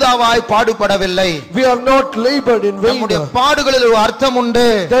 நாம் விருதாவாய் பாடுபடவில்லை. We have not labored in vain. நம்முடைய பாடுகளில் ஒரு அர்த்தம் உண்டு.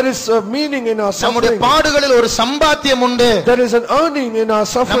 There is a meaning in our suffering. நம்முடைய பாடுகளில் ஒரு சம்பாத்தியம் உண்டு. There is an earning in our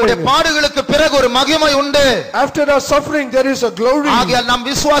suffering. நம்முடைய பாடுகளுக்கு பிறகு ஒரு மகிமை உண்டு. After our suffering there is a glory. ஆகையால் நாம்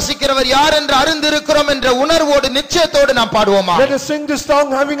விசுவாசிக்கிறவர் யார் என்று அறிந்திருக்கிறோம் என்ற உணர்வோடு நிச்சயத்தோடு நாம் பாடுவோமா. Let us sing this song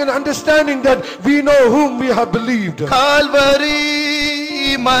having an understanding that we know whom we have believed. Calvary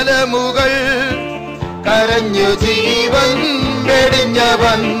മലമുകൾ കരഞ്ഞു ജീവൻ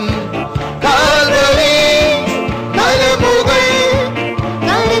വെടിഞ്ഞവൻ. കാൽവരി മലമുകൾ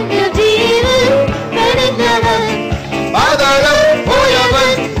കരഞ്ഞു ജീവൻ വെടിഞ്ഞവൻ. പാതാളം പോയവൻ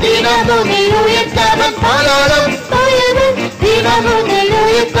ദിനമുന്നിൽ ഉയർത്തവൻ. പാതാളം പോയവൻ ദിനമുന്നിൽ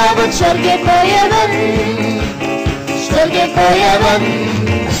ഉയർത്തവൻ. സ്വർഗ്ഗേ പോയവൻ സ്വർഗ്ഗേ പോയവൻ.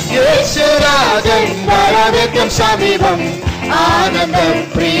 യേശുരാജൻ വരവേറ്റം സമീപം ആനന്ദം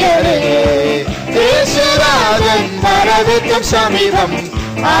പ്രിയരേ. യേശുരാജൻ വരവേറ്റം സമീപം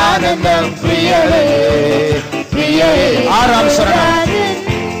ആനന്ദം പ്രിയരേ. പ്രിയരേ. ആറാം ശരണം.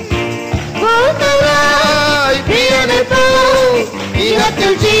 പൂർണ്ണരായി പ്രിയനെ പോ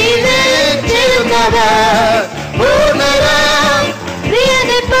ഇഹത്തിൽ ജീവിച്ചിരുന്നവർ. പൂർണ്ണരായി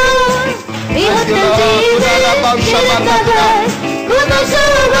പ്രിയനെ പോ ഇഹത്തിൽ ജീവിച്ചിരുന്നവർ.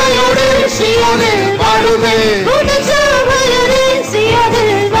 ഗുണശോഭയോടെ സിയോനിൽ വാഴുമേ. ഗുണശോഭയോടെ സിയോനിൽ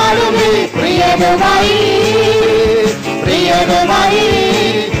വാഴുമേ. പ്രിയനുമായി പ്രിയനുമായി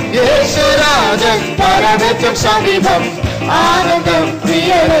യേശുരാജൻ വരവേറ്റം സമീപം ആനന്ദം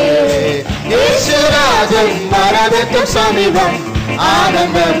പ്രിയരേ. യേശുരാജൻ വരവേറ്റം സമീപം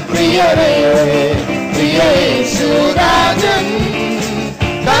ആനന്ദം പ്രിയരേ. പ്രിയ യേശുരാജൻ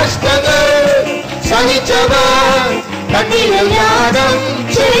കഷ്ടങ്ങൾ സഹിച്ചവർ കണ്ണീരിൽ യാഗം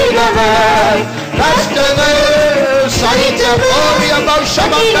ചെയ്തവർ. കഷ്ടങ്ങൾ സഹിച്ചവർ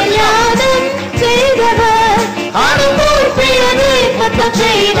യാഗം ചെയ്തവർ. കാണുമ്പോൾ പ്രിയനെ മുത്തം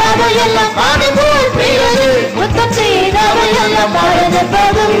ചെയ്തവയെല്ലാം കാണുമ്പോൾ പ്രിയനെ മുത്തം ചെയ്തവയെല്ലാം മറന്നു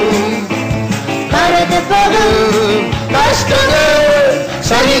പോകും മറന്നു പോകും. കഷ്ടങ്ങൾ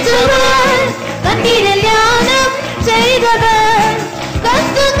സഹിച്ചവർ കണ്ണീരിൽ യാഗം ചെയ്തവർ.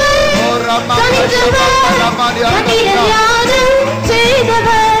 കഷ്ടങ്ങൾ സഹിച്ചവർ കണ്ണീരിൽ യാഗം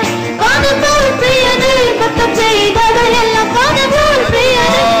ചെയ്തവർ. കാണുമ്പോൾ പ്രിയനെ മുത്തം ചെയ്തവയെല്ലാം കാണുമ്പോൾ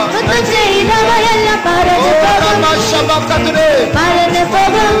പ്രിയനെ മുത്തം ചെയ്തവയെല്ലാം മറന്നു പോകും മറന്നു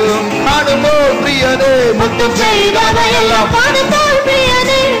പോകും. കാണുമ്പോൾ പ്രിയനെ മുത്തം ചെയ്തവയെല്ലാം കാണുമ്പോൾ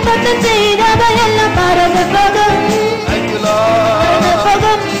പ്രിയനെ മുത്തം ചെയ്തവയെല്ലാം മറന്നു പോകും മറന്നു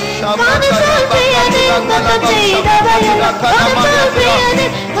പോകും. முத்தம் செய்தவையெல்லாம் உனக்கு பிரியனே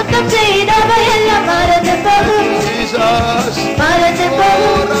முத்தம் செய்தவையெல்லாம் மறந்து போகும் மறந்து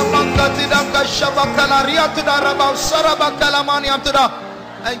போகும்.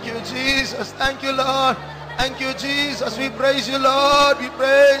 Thank you, Jesus. Thank you, Lord. Thank you, Jesus. We praise you, Lord. We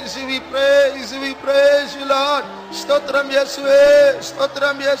praise you, we praise you, we praise you, Lord. Stotram Yesue,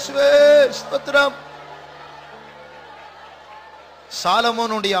 Stotram Yesue, Stotram.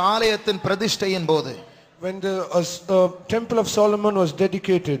 சாலமோனுடைய ஆலயத்தின் பிரதிஷ்டையின் போது, when the temple of Solomon was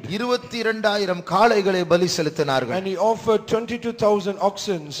dedicated, 22,000 காளைகளை பலி செலுத்தினார்கள். and he offered 22,000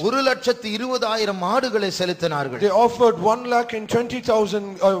 oxen. 1,20,000 மாடுகளை செலுத்தினார்கள். They offered 1,20,000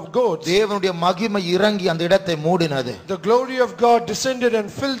 goats. தேவனுடைய மகிமை இறங்கி அந்த இடத்தை மூடினது. The glory of God descended and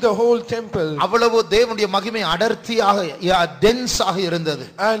filled the whole temple. அவ்வளவு தேவனுடைய மகிமை அடர்த்தியாக டென்ஸாக இருந்தது.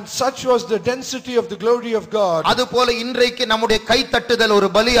 And such was the density of the glory of God. அதுபோல இன்றைக்கு நம்முடைய கை தட்டுதல் ஒரு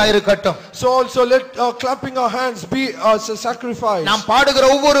பலியா இருக்கட்டும். So also let clapping our hands be as a sacrifice. நாம் பாடுகிற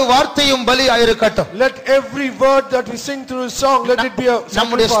ஒவ்வொரு வார்த்தையும் பலியா இருக்கட்டும். Let every word that we sing through a song, let it be a sacrifice.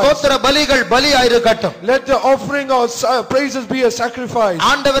 நம்முடைய ஸ்தோத்திர பலிகள் பலியா இருக்கட்டும். Let the offering of praises be a sacrifice.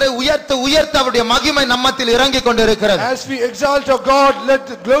 ஆண்டவரை உயர்த்த உயர்த்த அவருடைய மகிமை நம்மத்தில் இறங்கிக் கொண்டிருக்கிறது. As we exalt our God, let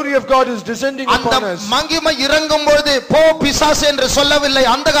the glory of God is descending upon us. அந்த மகிமை இறங்கும் பொழுது போ பிசாசு என்று சொல்லவில்லை,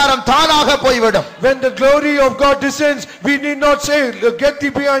 அந்தகாரம் தானாக போய்விடும். When the glory of God descends, we need not say, get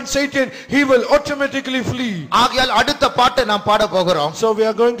thee behind Satan, he will automatically flee. ஆகையால் அடுத்த பாட்டை நாம் பாட போகிறோம். So we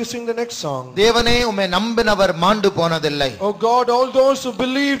are going to sing the next song. தேவனே உம்மை நம்பினவர் மாண்டு போனதில்லை. Oh God, all those who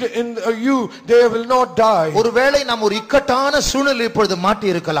believed in you, they will not die. ஒருவேளை நாம் ஒரு இக்கட்டான சூழ்நிலை இப்பொழுது மாட்டி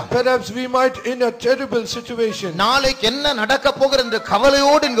இருக்கலாம். Perhaps we might in a terrible situation. நாளைக்கு என்ன நடக்க போகிறது என்ற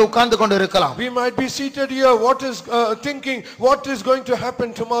கவலையோடு இங்கு உட்கார்ந்து கொண்டு இருக்கலாம். We might be seated here what is thinking what is going to happen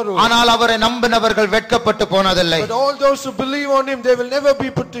tomorrow. ஆனால் அவரை நம்பினவர்கள் வெட்கப்பட்டு போனதில்லை. But all those who believe on him, they will never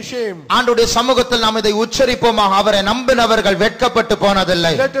be put to shame. ஆண்டவருடைய சமூகத்தில் நாம் இதை உச்சரிப்போமாக, அவரை நம்பினவர்கள் வெட்கப்பட்டு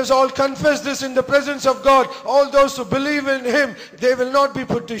போனதில்லை. Let us all confess this in the presence of God. All those who believe in him, they will not be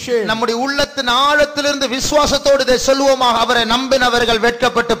put to shame. நம்முடைய உள்ளத்தின் ஆழத்திலிருந்து விசுவாசத்தோடு இதை சொல்லுவோமாக, அவரை நம்பினவர்கள்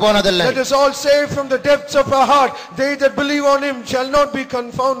வெட்கப்பட்டு போனதில்லை. Let us all say from the depths of our heart, they that believe on him shall not be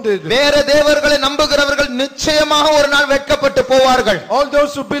confounded. வேற தேவர்களை நம்புகிறவர்கள் நிச்சயமாக ஒரு நாள் வெட்கப்பட்டு போவார்கள். All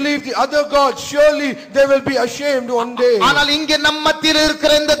those who believe the other gods, surely they will be ashamed one day. ஆனால் இங்கே நம்ம மத்தியில்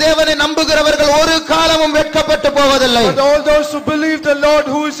இருக்கிற இந்த தேவனை நம்புகிறவர்கள் ஒரு காலமும் வெட்கப்பட்டு போவதில்லை. But all those who believe the Lord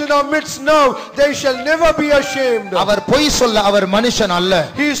who is in our midst now, they shall never be ashamed. அவர் பொய் சொல்ல அவர் மனுஷன் அல்ல.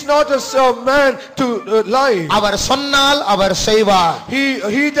 He is not a man to lie. அவர் சொன்னால் அவர் செய்வார்.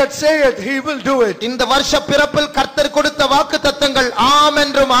 He that saith, he will do it. இந்த வருஷ பிறப்பில் கர்த்தர் கொடுத்த வாக்குத்தத்தங்கள் ஆம்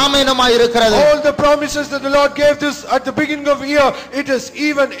என்றும் ஆமெனுமாய் இருக்கிறது. All the promises that the Lord gave this at the beginning of the year, it is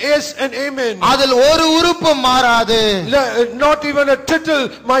even yes and amen. அதில் ஒரு உறுப்பும் மாறாது. Not even a tittle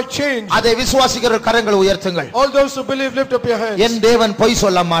might change. அதை விசுவாசிக்கிற கரங்களை உயர்த்துங்கள். All those who believe, lift up your hands. என் தேவன் பொய்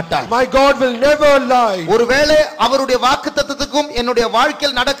சொல்ல மாட்டார். My God will never lie. ஒருவேளை அவருடைய வாக்குத்தத்தத்துக்கும் என்னுடைய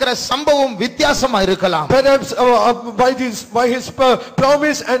வாழ்க்கையில் நடக்கிற சம்பவம் வித்தியாசமா இருக்கலாம். Perhaps by his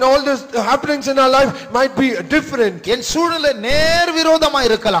promise and all the happenings in our life might be different. என் சூழ்நிலை நேர் விரோதமா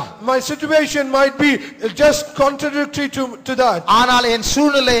இருக்கலாம். My situation might be just contradictory to that. ஆனால் என்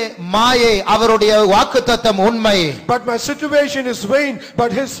சூழ்நிலை மாயை, அவருடைய வாக்குத்தத்தம் உண்மை. But my situation is vain,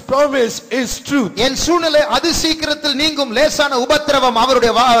 but his promise is truth. என் சூழ்நிலை அதி சீக்கிரத்தில் நீங்கும் லேசான உபத்திரவம்,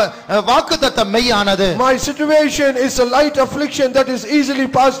 அவருடைய வாக்குத்தத்தம் மெய்யானது. My situation is a light affliction that is easily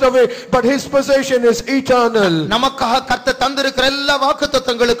passed away, but his possession is eternal. நமக்காக கர்த்தர் தந்திருக்கிற எல்லா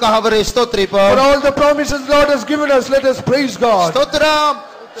வாக்குத்தத்தங்களுக்காக அவரை ஸ்தோத்திரிப்போம். For all the promises Lord has given us, let us praise God. ஸ்தோத்திரம்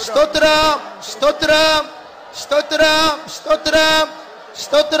ஸ்தோத்திரம் ஸ்தோத்திரம் ஸ்தோத்திரம் ஸ்தோத்திரம்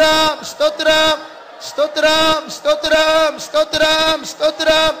ஸ்தோத்திரம் ஸ்தோத்திரம் ஸ்தோத்திரம் ஸ்தோத்திரம் ஸ்தோத்திரம்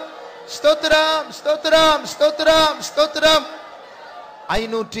ஸ்தோத்திரம் ஸ்தோத்திரம் ஸ்தோத்திரம் ஸ்தோத்திரம் ஸ்தோத்திரம்.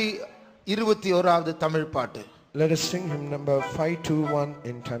 521வது தமிழ் பாட்டு. Let us sing hymn number 521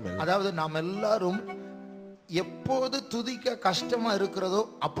 in Tamil. அதாவது நாம் எல்லாரும் எப்போது துதிக்க கஷ்டமா இருக்கிறதோ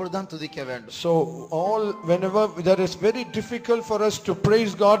அப்பொழுதுதான் துதிக்க வேண்டும். So whenever that is very difficult for us to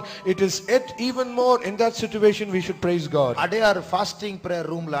praise God, it is yet even more in that situation we should praise God. Adyar fasting prayer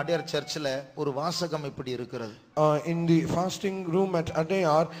roomல, Adyar சர்ச்சில் ஒரு வாசகம் இப்படி இருக்கிறது. In the fasting room at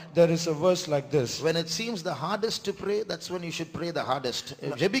Adayar, there is a verse like this. When it seems the hardest to pray, that's when you should pray the hardest.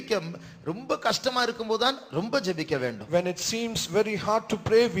 ஜெபிக்க ரொம்ப கஷ்டமா இருக்கும்போதுதான் ரொம்ப ஜெபிக்க வேண்டும். When it seems very hard to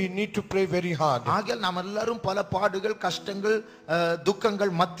pray, we need to pray very hard. ஆகையால் நாம் எல்லாரும் பல பாடுகள், கஷ்டங்கள்,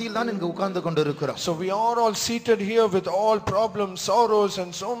 துக்கங்கள் மத்தியில் தான் இங்கு உட்கார்ந்து கொண்டிருக்கிறோம். So we are all seated here with all problems, sorrows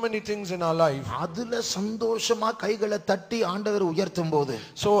and so many things in our life. அதுல சந்தோஷமா கைகளை தட்டி ஆண்டவரை உயர்த்தும்போது,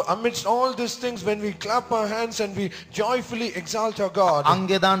 so amidst all these things, when we clap our hands and we joyfully exalt our God.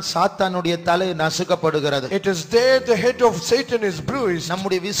 அங்கேதான் சாத்தானுடைய தலை நசுக்கப்படுகிறது. It is there the head of Satan is bruised.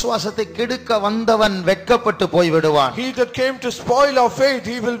 நம்முடைய விசுவாசத்தை கெடுக்க வந்தவன் வெட்கப்பட்டு போய் விடுவான். He that came to spoil our faith,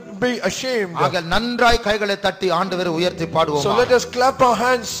 he will be ashamed. ஆக நன்றாய் கைகளை தட்டி ஆண்டவரை உயர்த்தி பாடுவோம். So let us clap our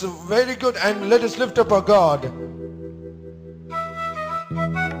hands very good and let us lift up our God.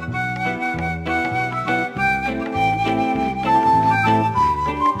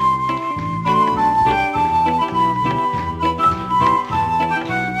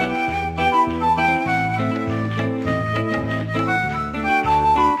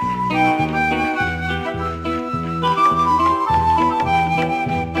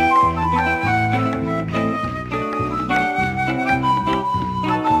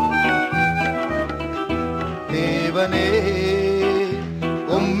 தேவனே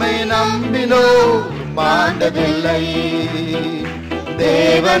உம்மை நம்பினோ மாண்டதில்லை.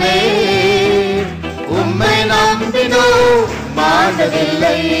 தேவனே உம்மை நம்பினோ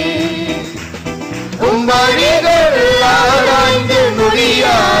மாண்டதில்லை. உம் வழிகள் ஆராய்ந்து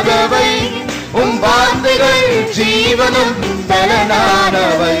முடியாதவை, உம் வார்த்தைகள் ஜீவனும்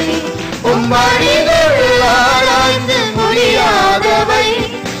பலனானவை. உம் வழிகள் ஆராய்ந்து முடியாதவை,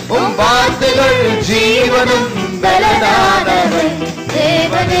 உம் வார்த்தைகள் ஜீவனும் பலனானவை.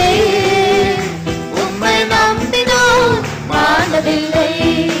 தேவனே உம்மை நம்பினோம் மாண்டதில்லை.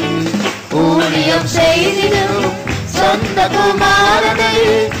 ஊழியம் செய்திடும் சொந்த குமாரனை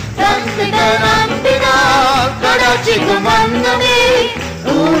தந்திட நம்பினார் கடாட்சிக்கும் வந்தமே.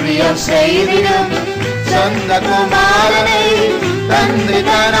 ஊழியம் செய்திடும் சொந்த குமாரனை தந்திட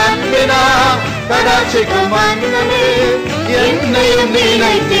நம்பினார் கடாட்சிக்கும் வந்தமே. என்னையும்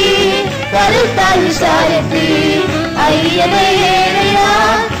நினைத்தி கருத்தாய் விசாரித்தி ஐயனே ஏழையா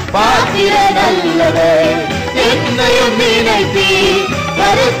பாத்திர நல்லவர். என்னையும் நினைத்தி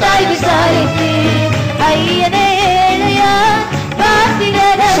கருத்தாய் விசாரித்தி ஐயனே ஏழையா பாத்திர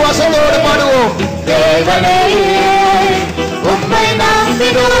சுவாசத்தோடு பாடுவோம். தேவனே உம்மை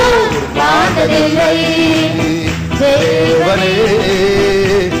நம்பினோம் மாண்டதில்லை. தேவனே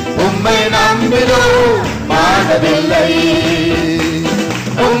உம்மை நம்பினோ மாண்டதில்லை.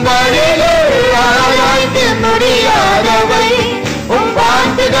 உம் வழிகள் ஆராய்ந்து முடியாதவை, உம்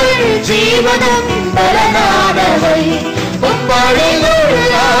வார்த்தைகள் ஜீவனும் பலனானவை. உம் வழிகள்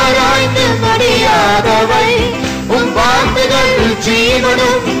ஆராய்ந்து முடியாதவை, உம் வார்த்தைகள்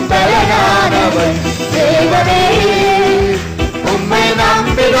ஜீவனும் பலனானவை. தேவனே உம்மை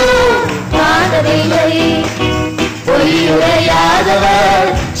நம்பினோ மாண்டதில்லை. பொய்யுரையாதவர்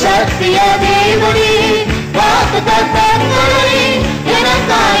சத்திய தேவனே வாக்கு தத்தங்களை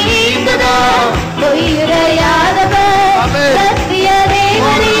எனக்காய் ஈந்ததா. பொய்யுரையாதவர் சத்திய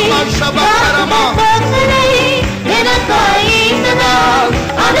தேவனே வாக்கு தத்தங்களை எனக்காய் ஈந்ததா.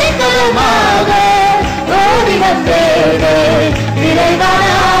 அனைத்தருமாக ஓடி வந்தேனே நிறைவான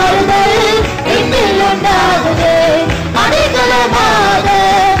ஆறுதல் என்னில் உண்டாகுது. அனைத்தருமாக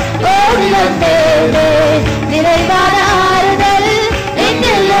ஓடி வந்தேனே நிறைவான ஆறுதல்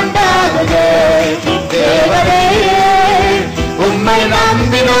என்னில் உண்டாகுது. தேவனே உம்மை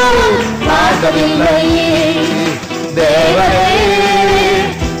நம்பினோ மாண்டதில்லை. தேவனே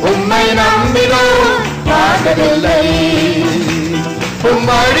உம்மை நம்பினோ மாண்டதில்லை. உம்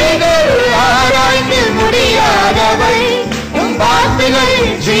வழிகள் ஆராய்ந்து முடியாதவை, உம் வார்த்தைகள்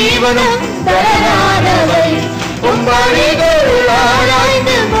ஜீவனும் பலனானவை. உம் வழிகள்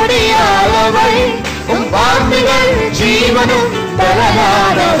ஆராய்ந்து முடியாதவை, உம் வார்த்தைகள் ஜீவனும்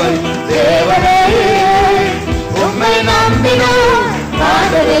பலனானவை. தேவனே உம்மை நம்பினோ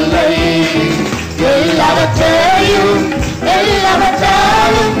மாண்டதில்லை. எல்லாவற்றையும்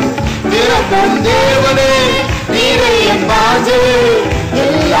எல்லாவற்றாலும் நிரப்பும் தேவனே நீரே என் வாஞ்சை.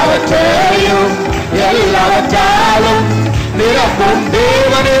 எல்லாவற்றையும் எல்லாவற்றாலும் நிரப்பும்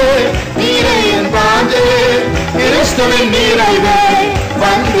தேவனே நீரே என் வாஞ்சை. கிறிஸ்துவின் நிறைவே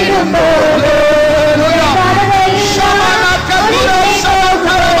வந்திடும் போது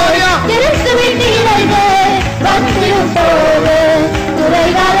கிறிஸ்துவின் நிறைவே வந்திடும் போது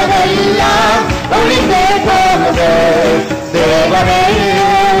துறைகாலமெல்லாம் ஒளிந்தே போகுது. தேவனே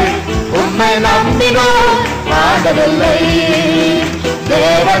உம்மை நம்பினோ மாண்டதில்லை.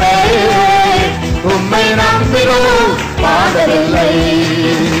 தேவனே உம்மை நம்பினோ மாண்டதில்லை.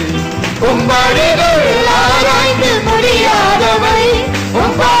 உம் வழிகள் ஆராய்ந்து முடியாதவை,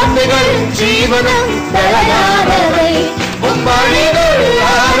 உம் வார்த்தைகள் ஜீவனும் பலனானவை. உம் வழிகள்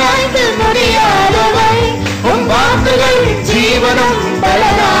ஆராய்ந்து முடியாதவை, உம் வார்த்தைகள் ஜீவனும்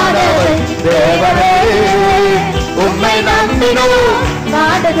பலனானவை. தேவனே உம்மை நம்பினோ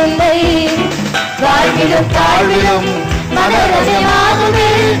மாண்டதில்லை. வாழ்விலும் தாழ்விலும் மனரசமாகவே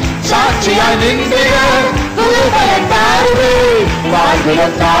சாட்சியாய் நின்றிட புதுபலன் தாருவே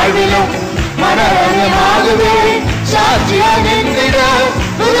வாழ்விலும் தாழ்விலும் மனரசமாகவே சாட்சியாய் நின்றிட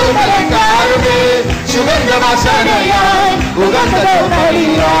புதுபலன் தாருவே சுகந்த வாசனையாய் உகந்த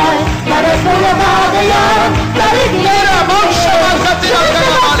பலியாய் மனப்புறமாகையாய் தருகிறேன்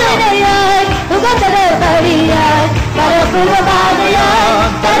உகந்த பலியாய்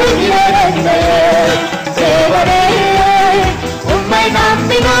மனப்புறமாகையாய் தருகிறேன் தேவனே உம்மை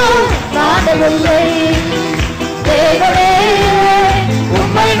நம்பினோம் நாடவில்லை தேவனே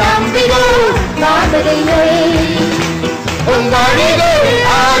உம்மை நம்பினோம் நாடவில்லை உம் வழிகள்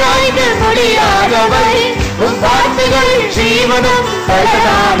ஆராய்ந்து முடியாதவை உம் வார்த்தைகள் ஜீவனும்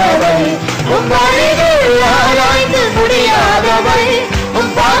பலனானவை உம் வழிகள் ஆராய்ந்து முடியாதவை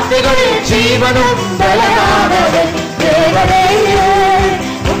உம் வார்த்தைகள் ஜீவனும் பலனானவை தேவனே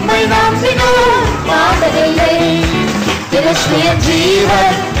உம்மை நம்பினோம் நாடவில்லை கிருஷ்ணிய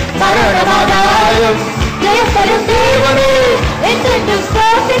ஜீவன் மரணமானாயும் ஜெயப்படும் தேவனே என்றென்றும்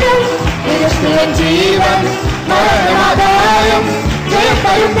ஸ்தோத்திரம் கிருஷ்ணிய ஜீவன் மரணமானாயும்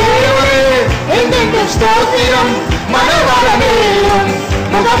ஜெயப்படும் தேவனே என்றென்றும் ஸ்தோத்திரம் மனவாளமேலும்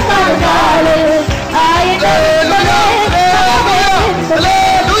முகம் காணாலே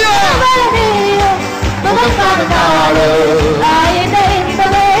முகம் காணாலே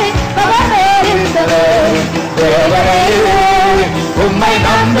உம்மை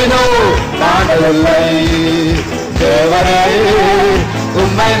நம்பினோ மாண்டவில்லை தேவரே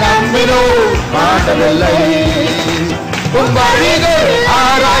உம்மை நம்பினோ மாண்டவில்லை உம் வழிகள்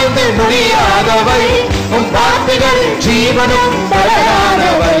ஆராய்ந்து முடியாதவை உம் வார்த்தைகள் ஜீவனும்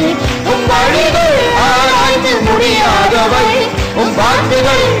பலனானவை உம் வழிகள் ஆராய்ந்து முடியாதவை உம்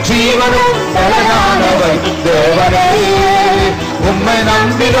வார்த்தைகள் ஜீவனும் பலனானவை தேவரே உம்மை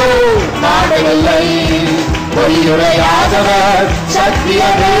நம்பினோ மாண்டவில்லை பொய்யுரையாதவர் சத்திய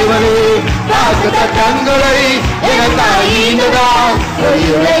தேவனே வாக்குத்த கண்களை எனக்காயினதால்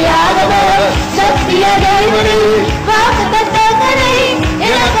பொய்யுரையாதவர் சத்திய தேவனே வாக்குத்த கண்களை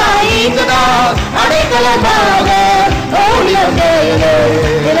எனக்காயினதால் அடைக்கலமாக ஓடிவந்தேனே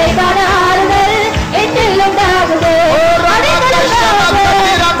இறைவன ஆறுதல் என்னில் உண்டாகுதே அடைக்கலமாக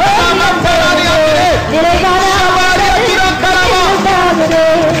இறைவன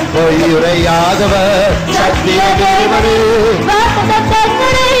பொய்யுரையாதவர் சத்திய தேவனே வாக்குத்த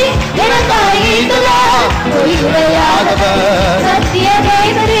கண்களை எனக்காயினதால் பொய்யுரையாதவர் சத்திய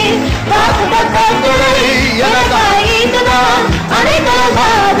தேவனே வாக்குத்த கண்களை எனக்காயினதால்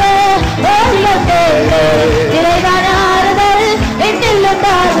அடைக்கலமாக ஓடிவந்தேனே இறைவன ஆறுதல் என்னில்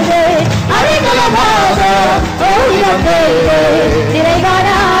உண்டாகுதே அடைக்கலமாக ஓடிவந்தேனே இறைவன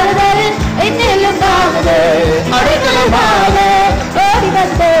ஆறுதல் என்னில் உண்டாகுதே அடைக்கலமாக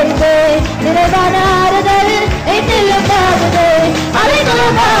ஓடிவந்தேனே இறைவன ஆறுதல் என்னில் உண்டாகுதே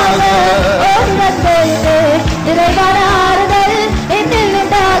அடைக்கலமாக ஓடிவந்தேனே இறைவன ஆறுதல் என்னில்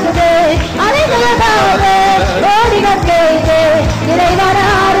உண்டாகுதே அடைக்கலமாக ஓடிவந்தேனே இறைவன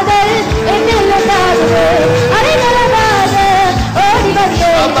ஆறுதல் என்னில் உண்டாகுதே அடைக்கலமாக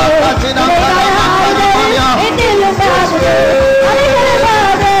ஓடிவந்தேனே இறைவன ஆறுதல் என்னில் உண்டாகுதே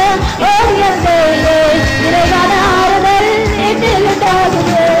அடைக்கலமாக ஓடிவந்தேனே இறைவன ஆறுதல் என்னில்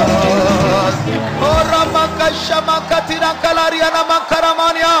உண்டாகுதே ஓ ரமகஷம கதிர கலாரியான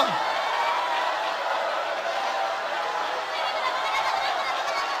மக்கரமானியா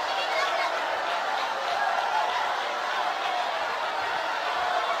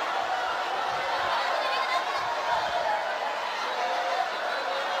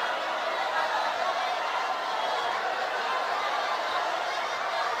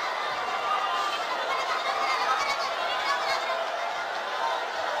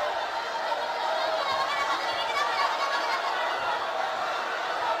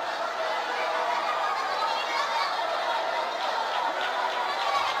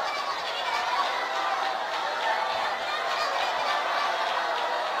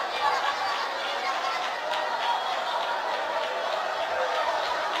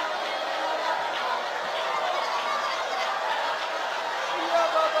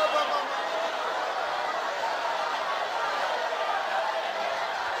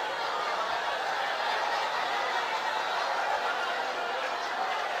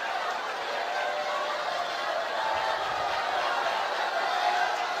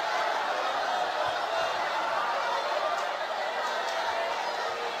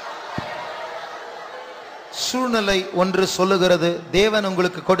சூழ்நிலை ஒன்று சொல்லுகிறது, தேவன்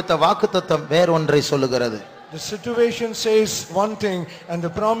உங்களுக்கு கொடுத்த வாக்குத்தத்தம் வேற ஒன்றை சொல்லுகிறது. The situation says one thing and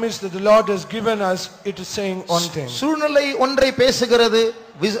the promise that the Lord has given us, it is saying one thing. சூழ்நிலை ஒன்றை பேசுகிறது,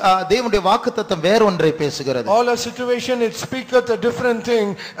 தேவனுடைய வாக்குத்தத்தம் வேற ஒன்றை பேசுகிறது. All our situation it speaketh a different thing,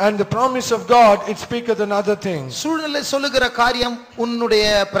 and the promise of God it speaketh another thing. சூழ்நிலை சொல்லுகிற காரியம் உன்னுடைய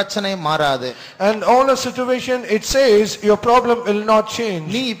பிரச்சனை மாறாது. And all our situation it says your problem will not change.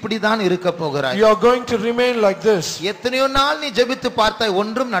 நீ இப்படி தான் இருக்க போகிறாய். You are going to remain like this. எத்தனையோ நாள் நீ ஜெபித்து பார்த்தாய்,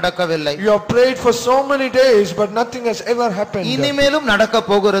 ஒன்றும் நடக்கவில்லை. You have prayed for so many days, but nothing has ever happened. இனிமேலும் நடக்க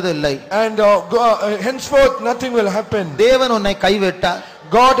போகிறது இல்லை. And henceforth nothing will happen. தேவன் உன்னை கைவிட்டார்.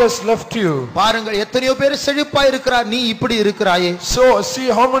 God has left you. பாருங்கள், எத்தனையோ பேர் செழிப்பா இருக்கிறார், நீ இப்படி இருக்கிறாயே. So see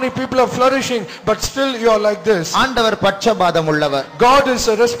how many people are flourishing, but still you are like this. ஆண்டவர் பட்சபாதம் உள்ளவர். God is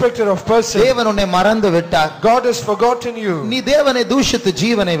a respecter of person. தேவன் உன்னை மறந்து விட்டார். God has forgotten you. நீ தேவனை தூஷித்து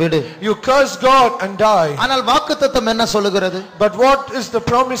ஜீவனை விடு. You curse God and die. ஆனால் வாக்குத்தத்தம் என்ன சொல்லுகிறது? But what is the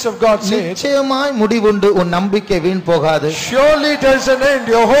promise of God saying? நிச்சயமாய் முடிவுண்டு, உன் நம்பிக்கை வீண் போகாது. Surely there is an end,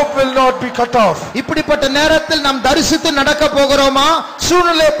 your hope will not be cut off. இப்படிப்பட்ட நேரத்தில் நாம் தரிசித்து நடக்க போகிறோமா?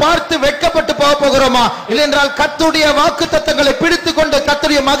 சூழ்நிலை பார்த்து வெட்கப்பட்டு போக போகிறோமா? இல்லையென்றால் கர்த்தருடைய வாக்குத்தத்தங்களை பிடித்துக்கொண்டு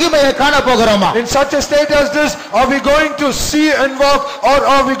கர்த்தருடைய மகிமையை காண போகிறோமா? In such a state as this, are we going to see and walk, or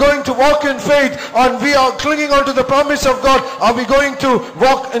are we going to walk in faith, and we are clinging on to the promise of God? Are we going to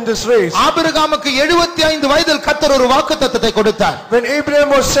walk in this race? ஆபிரகாமுக்கு 75 வயதில் கர்த்தர் ஒரு வாக்குத்தத்தத்தை கொடுத்தார். When Abraham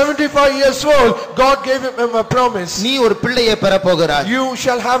was 75 years old, God gave him a promise. நீ ஒரு பிள்ளையை பெற போகிறாய். You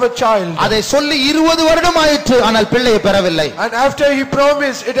shall have a child. அதை சொல்லி 20 வருடம் ஆயிற்று, ஆனால் பிள்ளையை பெறவில்லை. And after he promised,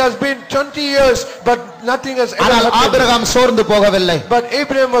 it has been 20 years, but nothing has ever ஆனால் happened. ஆபிரகாம் சோர்ந்து போகவில்லை. But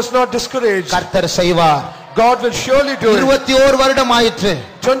Abraham was not discouraged. கர்த்தர் செய்வார். God will surely do it. 21 வருடம் ஆயிற்று,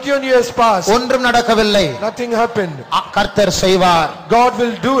 21 years passed. ஒன்றும் நடக்கவில்லை. Nothing happened. கர்த்தர் செய்வார். God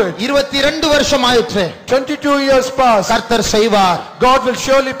will do it. 22 வருஷம் ஆயிற்று, 22 years passed. கர்த்தர் செய்வார். God will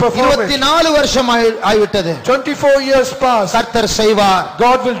surely perform it. 24 வருஷம் ஆயிவிட்டது, 24 years passed. கர்த்தர் செய்வார்.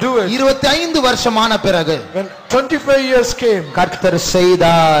 God will do it. 25 வருஷமான பிறகு When 25 years came, கர்த்தர்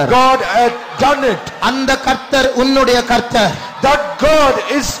செய்தார். God had done it. அந்த கர்த்தர் உன்னுடைய கர்த்தர். That God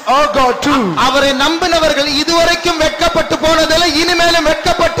is our God too. அவரை நம்பினவர்கள் இதுவரைக்கும் வெட்கப்பட்டு போனதில்லை, இனிமேலும்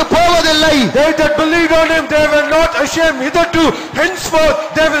வெட்கப்பட்டு போவதில்லை. They that believe on him, they were not ashamed hitherto, henceforth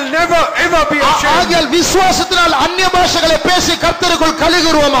they will never ever be ashamed. ஆகையால் விசுவாசத்தினால் அந்நிய பாஷைகளை பேசி கர்த்தருக்குள்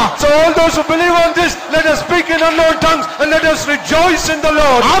கலிகூறுவோமா? So all those who believe on this, let us speak in unknown tongues and let us rejoice in the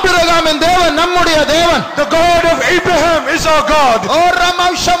Lord. ஆபிரகாமின் தேவன் நம்முடைய தேவன். The God of Abraham is our God. O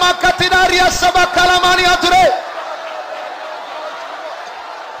ரமௌஷமா கத்தினாரியா Sabha கலமானியாதுரே.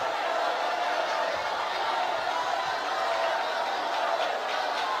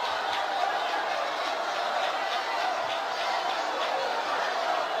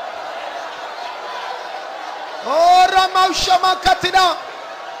 Oh, Ramaushama Katina.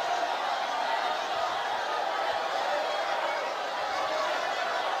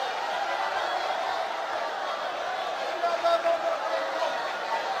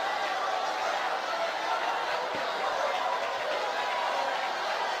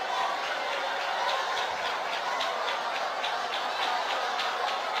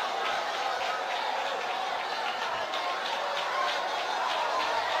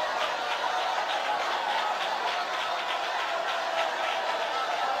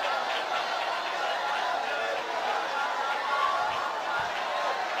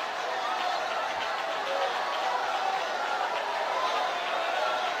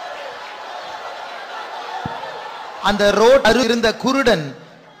 அந்த road அருகில் இருந்த குருடன்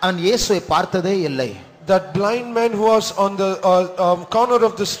அவன் இயேசுவை பார்த்ததே இல்லை. That blind man who was on the corner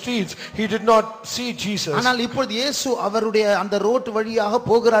of the streets, he did not see Jesus. ஆனால் இப்பொழுது இயேசு அவருடைய அந்த ரோட் வழியாக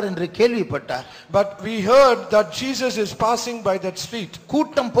போகிறார் என்று கேள்விப்பட்டார். But we heard that Jesus is passing by that street.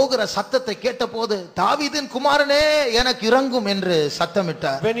 கூட்டம் போகிற சத்தத்தை கேட்டபோது தாவீதின் குமாரனே எனக்கு இரங்கும் என்று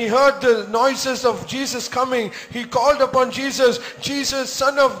சத்தமிட்டார். When he heard the noises of Jesus coming, he called upon Jesus, Jesus,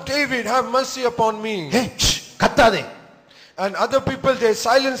 son of David, have mercy upon me. கத்தாதே. And other people, they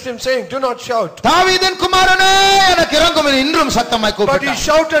silenced him saying, do not shout. தாவீதின் குமாரனே எனக்கு இரங்கும் என்று இன்றும் சத்தமாய் கூப்பிட்டார். But he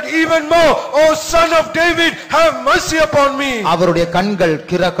shouted even more, oh son of David, have mercy upon me. அவருடைய கண்கள்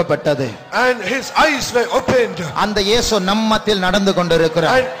திறக்கப்பட்டது. And his eyes were opened. அந்த இயேசு நம்மத்தில் நடந்து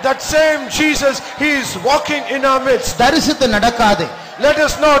கொண்டிருக்கிறார். And that same Jesus, he is walking in our midst. தரிசித்து நடக்காதே. Let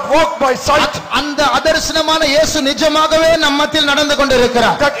us not walk by sight. அந்த அதர்சனமான இயேசு நிஜமாகவே நம்மத்தில் நடந்து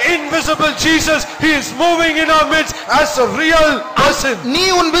கொண்டிருக்கிறார். That invisible Jesus, he is moving in our midst as a real person. நீ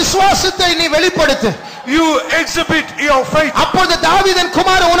உன் விசுவாசத்தை நீ வெளிப்படுத்து. You exhibit your faith. அப்பொழுது தாவீதின்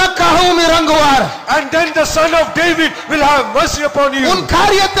குமாரன் உனக்காகவும் இறங்குவார். And then the son of David will have mercy upon you. உன்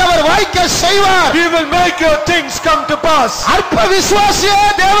காரியத்தை அவர் வாய்க்க செய்வார். He will make your things come to pass. அற்ப விசுவாசியே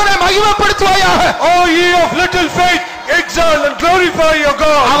தேவனை மகிமைப்படுத்துவாயாக. Oh ye of little faith, exalt and glorify your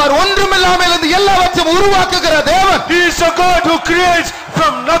God. அவர் ஒன்றுமில்லாமல் இருந்து எல்லாவற்றையும் உருவாக்குகிற தேவன். He is a God who creates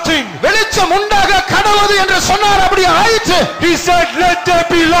from nothing. வெளிச்சம் உண்டாக கடவுது என்று சொன்னார், அப்படியே ஆயிற்று. He said, let there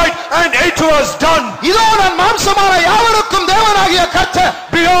be light, and it was done. இதோ நான் மாம்சமான யாவருக்கும் தேவனாகிய கர்த்தர்.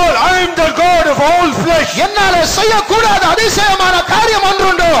 Behold, I am the God of all flesh. என்னால செய்யக்கூடாத அதிசயமான காரியம்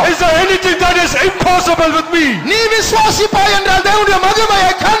ஒன்றுண்டோ? Is there anything that is impossible with me? நீ விசுவாசிப்பாய் என்றால் தேவனுடைய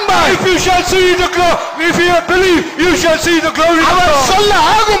மகிமையை காண்பாய். If you shall see the glory, if you believe, you shall see the glory of our God. சொல்ல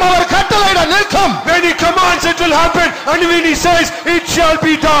ஆகும், அவர் கட்டளையிட நிற்கும். When he commands, it will happen, and when he says, it shall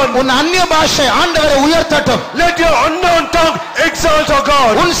be done. உன் அந்நிய பாஷை ஆண்டவரை உயர்த்தட்டும். Let your unknown tongue exalt our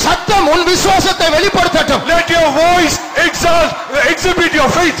God. உன் சத்தம் உன் விசுவாசத்தை வெளிப்படுத்தட்டும். Let your voice exhibit your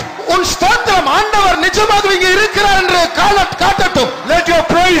faith. உன் ஸ்தோத்திரம் ஆண்டவர் நிஜமாக இங்கே இருக்கிறார் என்று காட்டட்டும். Let your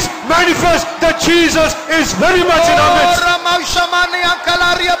praise manifest that Jesus is very much in our midst.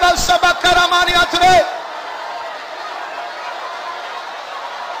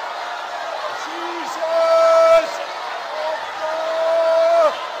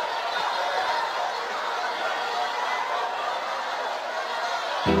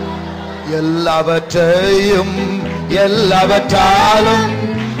 எல்லாவற்றையும் எல்லாவற்றாலும்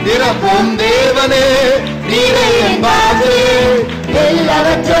நிரப்பும் தேவனே நீரே என் பாதே.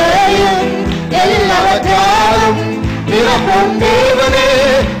 எல்லாவற்றையும் எல்லாவற்றாலும் நிரப்பும் தேவனே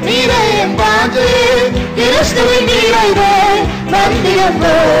நீரே என் பாதே. கிறிஸ்துவின் நிறைவே வந்திடும்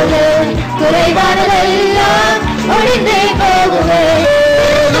போது குறைவானதெல்லாம் ஒழிந்தே போகுமே.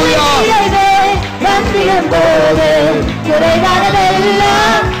 நிறைவே வந்திடும் போது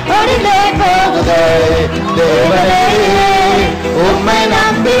குறைவானதெல்லாம் ஒழிந்தே போகுதே. தேவனே உம்மை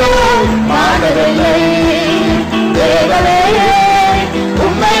நம்பினோம் மாறவில்லை. தேவனே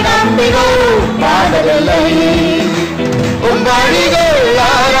உம்மை நம்பினோம் மாறவில்லை. உம் வழிகள்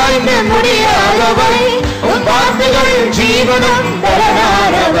ஆராய்ந்து முடியாதவை, உம் வார்த்தைகள் ஜீவனும்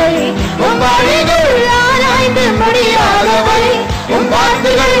பலனானவை. உம் வழிகள் ஆராய்ந்து முடியாதவை, உம்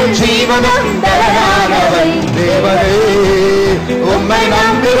வார்த்தைகள் ஜீவனும் பலனானவை. தேவனே உம்மை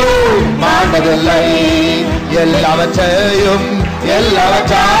நம்பினோம் மாறவில்லை. எல்லாவற்றையும்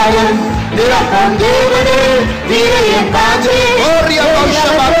எல்லாவற்றாலும் நிரப்பும் தேவனே நீரே என் பாதே.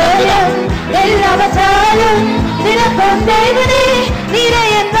 எல்லாவற்றாலும் நிரப்பும் தேவனே நீரே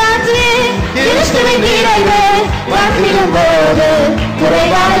என் பாதே. கிறிஸ்துவின் நிறைவே வந்திடும் போது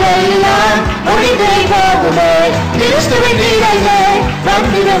குறைவானதெல்லாம் ஒழிந்தே போகுமே. கிறிஸ்துவின் நிறைவே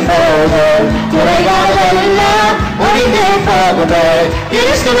வந்திடும் போது குறைவானதெல்லாம் ஒழிந்தே போகுமே.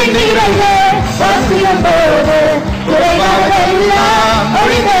 கிறிஸ்துவின் நிறைவே வந்திடும் போது குறைவானதெல்லாம்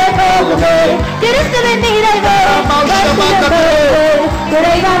ஒழிந்தே போகுமே. கிறிஸ்துவின் நிறைவே வந்திடும் போது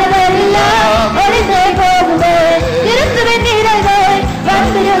குறைவானதெல்லாம் ஒழிந்தே போகுமே. கிறிஸ்துவின் நிறைவே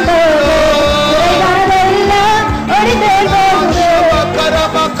வந்திடும் போது குறைவானதெல்லாம் ஒழிந்தே போகுமே.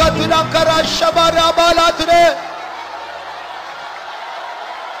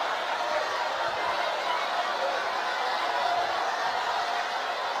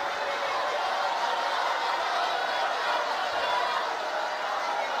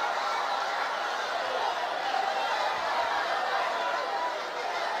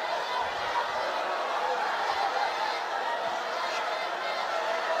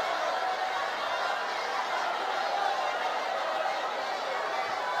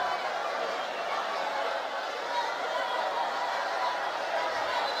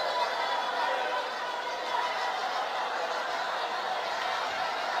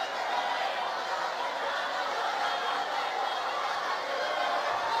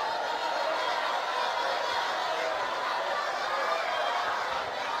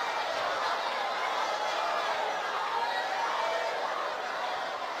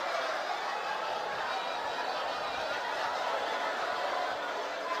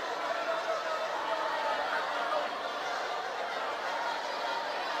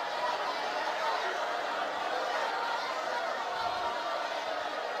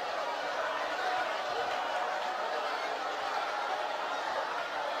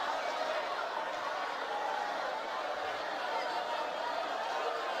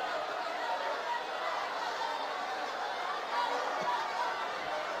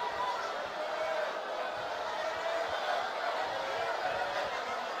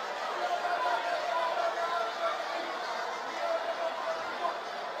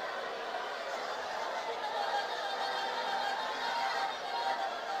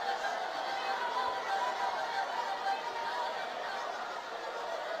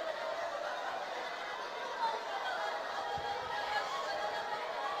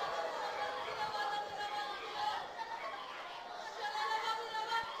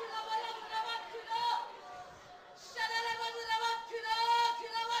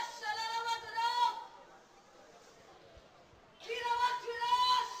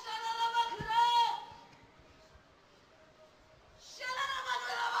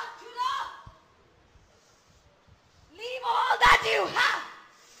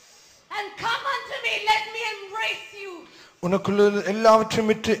 உனக்குள்ள எல்லாவற்றையும்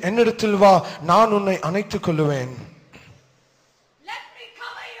விட்டு என்னிடத்தில் வா, நான் உன்னை அணைத்துக் கொள்ளுவேன்.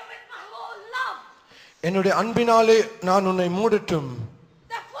 என்னுடைய அன்பினாலே நான் உன்னை மூடட்டும்.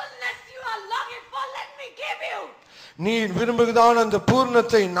 நீ விரும்புகிறான் அந்த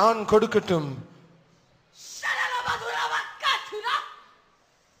பூர்ணத்தை நான் கொடுக்கட்டும்.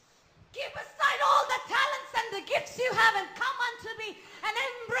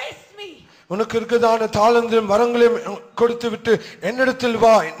 உனக்கு இருக்கிறதான தாளந்தையும் வரங்களையும் கொடுத்து விட்டு என்னிடத்தில்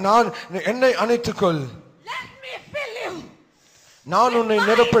வா, நான் என்னை அணைத்துக்கொள். நான் உன்னை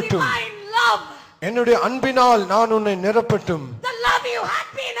நிரப்பட்டும். என்னுடைய அன்பினால் நான் உன்னை நிரப்பட்டும்.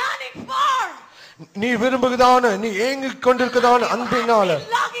 நீ விரும்புகிறதான, நீ ஏங்கிக் கொண்டிருக்கிறதான அன்பினால,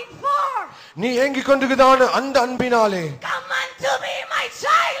 நீ ஏங்கிக் கொண்டிருக்கிறதான அந்த அன்பினாலே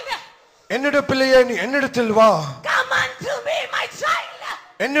என்னுடைய பிள்ளையே நீ என்னிடத்தில் வா.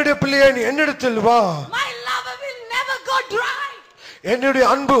 என்னுடைய பிள்ளையே நீ என்னிடத்தில் வா. என்னுடைய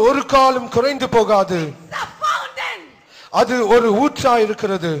அன்பு ஒரு காலம் குறைந்து போகாது. அது ஒரு ஊற்றா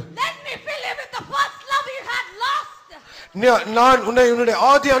இருக்கிறது. நான் உன்னை உன்னுடைய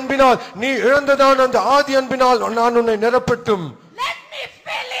ஆதி அன்பினால், நீ இழந்ததான அந்த ஆதி அன்பினால் நான் உன்னை நிரப்பட்டும்.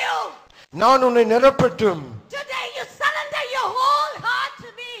 நான் உன்னை நிரப்பட்டும்.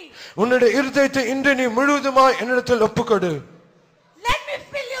 உன்னுடைய இருதயத்தை இன்று நீ முழுவதுமாய் என்னிடத்தில் ஒப்புக்கொடு.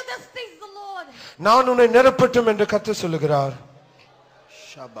 நான் உன்னை நிரப்பட்டும் என்று கர்த்தர் சொல்லுகிறார்.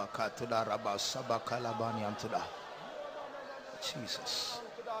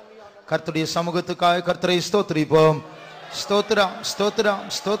 கர்த்தருடைய சமூகத்துக்காக கர்த்தரை ஸ்தோத்திரிப்போம். ஸ்தோத்திரம், ஸ்தோத்திரம்,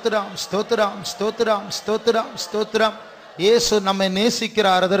 ஸ்தோத்திரம், ஸ்தோத்திரம், ஸ்தோத்திரம், ஸ்தோத்திரம், ஸ்தோத்திரம். இயேசு நம்மை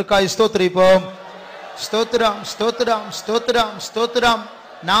நேசிக்கிறார், அதற்காக ஸ்தோத்திரிப்போம். ஸ்தோத்திரம், ஸ்தோத்திரம், ஸ்தோத்திரம், ஸ்தோத்திரம்.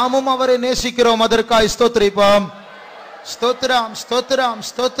 நாமும் அவரை நேசிக்கிறோம், அதற்காக ஸ்தோத்திரிப்போம். ஸ்தோத்திரம், ஸ்தோத்திரம்,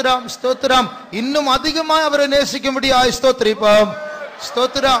 ஸ்தோத்திரம், ஸ்தோத்திரம். இன்னும் அதிகமாக அவரை நேசிக்கும்படியாய் ஸ்தோத்திரிப்போம்.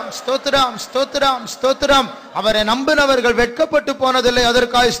 ஸ்தோத்திரம், ஸ்தோத்திரம், ஸ்தோத்திரம், ஸ்தோத்திரம். அவரை நம்பினவர்கள் வெட்கப்பட்டு போனதில்லை,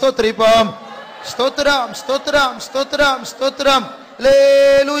 அதற்காக ஸ்தோத்திரிப்போம். ஸ்தோத்திரம், ஸ்தோத்திரம், ஸ்தோத்திரம், ஸ்தோத்திரம்.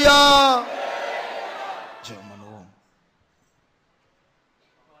 அல்லேலூயா. ஜெபமனுவோம்.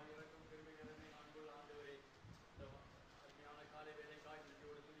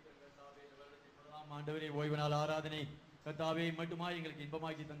 ஆண்டவரே, ஓய்வு நாள் ஆராதனை கர்த்தாவே மட்டுமாய் எங்களுக்கு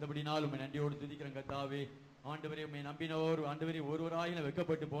இன்பமாக்கி தந்தபடினால் உம்மை நன்றியோடு துதிக்கிறேன் கர்த்தாவே. ஆண்டவரே, உம்மை நம்பினோர் ஆண்டவரே ஒருவராயின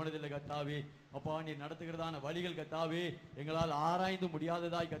வெட்கப்பட்டு போனதில்லை கர்த்தாவே. அப்பா, நீர் நடத்துகிறதான வழிகள் கர்த்தாவே எங்களால் ஆராய்ந்து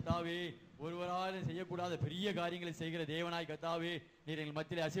முடியாததாய் கர்த்தாவே, ஒருவராலும் செய்யக்கூடாத பெரிய காரியங்களை செய்கிற தேவனாய் கர்த்தாவே, நீர் எங்கள்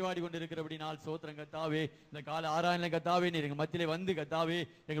மத்தியிலே அசைவாடி கொண்டிருக்கிறபடினால் சோத்திரம் கர்த்தாவே. இந்த கால ஆராயணை கர்த்தாவே, நீர் எங்கள் மத்தியிலே வந்து கர்த்தாவே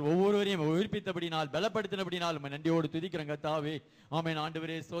எங்கள் ஒவ்வொருவரையும் உயிர்ப்பித்தபடினால் பலப்படுத்தினபடினால் உம்மை நன்றியோடு துதிக்கிறேன் கர்த்தாவே. ஆமென்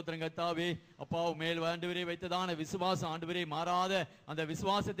ஆண்டவரே, ஸ்தோத்திரம் கர்த்தாவே. அப்பா, மேல் ஆண்டவரே வைத்ததான விசுவாசம் ஆண்டவரே மாறாத அந்த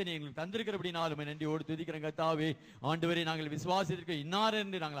விசுவாசத்தை நீ எங்களுக்கு தந்திருக்கிறபடினால் உம்மை நன்றியோடு துதிக்கிறேன் கர்த்தாவே. ஆண்டவரே, நாங்கள் விசுவாசத்திற்கு இன்னார்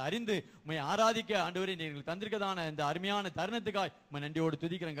என்று நாங்கள் அறிந்து உம்மை ஆராதிக்க ஆண்டவரே நீ எங்களுக்கு தந்திருக்கதான இந்த அருமையான தருணத்துக்காய் உம்மை நன்றியோடு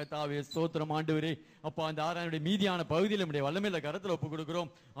துதிக்கிறேன் கர்த்தாவே. ஸ்தோத்திரம் ஆண்டவரே. அப்பா, அந்த ஆராயனுடைய மீதியான பகுதியில் நம்முடைய வல்லமையில கரத்தில் ஒப்பு கொடுக்கிறோம்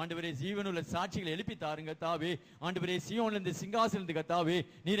ஆண்டவரே. ஜீவனுள்ள சாட்சிகளை எழுப்பி தாருங்க கர்த்தாவே. ஆண்டவரே, சீயோன்ல இருந்து சிங்காசனத்து கர்த்தாவே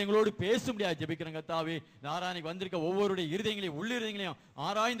நீர் எங்களோடு பேசும்படியாக ஜெபிக்கிறேன் கர்த்தாவே. இந்த ஆராயனைக்கு வந்திருக்க ஒவ்வொருடைய இருதயங்களையும் உள்ளிருதயங்களையும்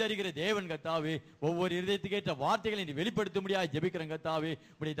ஆராய்ந்து அறிகிற தேவன் கர்த்தாவே, ஒவ்வொரு இருதயத்துக்கு ஏற்ற வார்த்தைகளை நீ வெளிப்படுத்தும்படியாக ஜெபிக்கிறேன் கர்த்தாவே.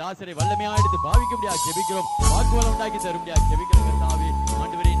 உடைய தாசரை வல்லமையா எடுத்து பாவிக்கும்படியாக ஜெபிக்கிறோம். வாக்குவலம் உண்டாக்கி தரும்படியாக ஜெபிக்கிறேன் கர்த்தாவே.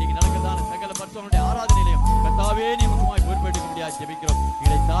 ஆண்டவரே, இன்னைக்கு நடக்கிறதான சகல பரிசுத்தருடைய ஆராதனையிலும் கர்த்தாவே நீ முகமாய் பொறுப்பெடுக்கும்படியாக ஜெபிக்கிறோம்.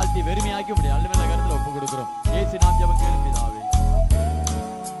 எங்களை தாழ்த்தி வெறுமையாக்கி உடைய அல்லமேல கரத்தில் ஒப்பு கொடுக்கிறோம். இயேசு நாமத்தில் ஜெபம் கேளும் பிதாவே.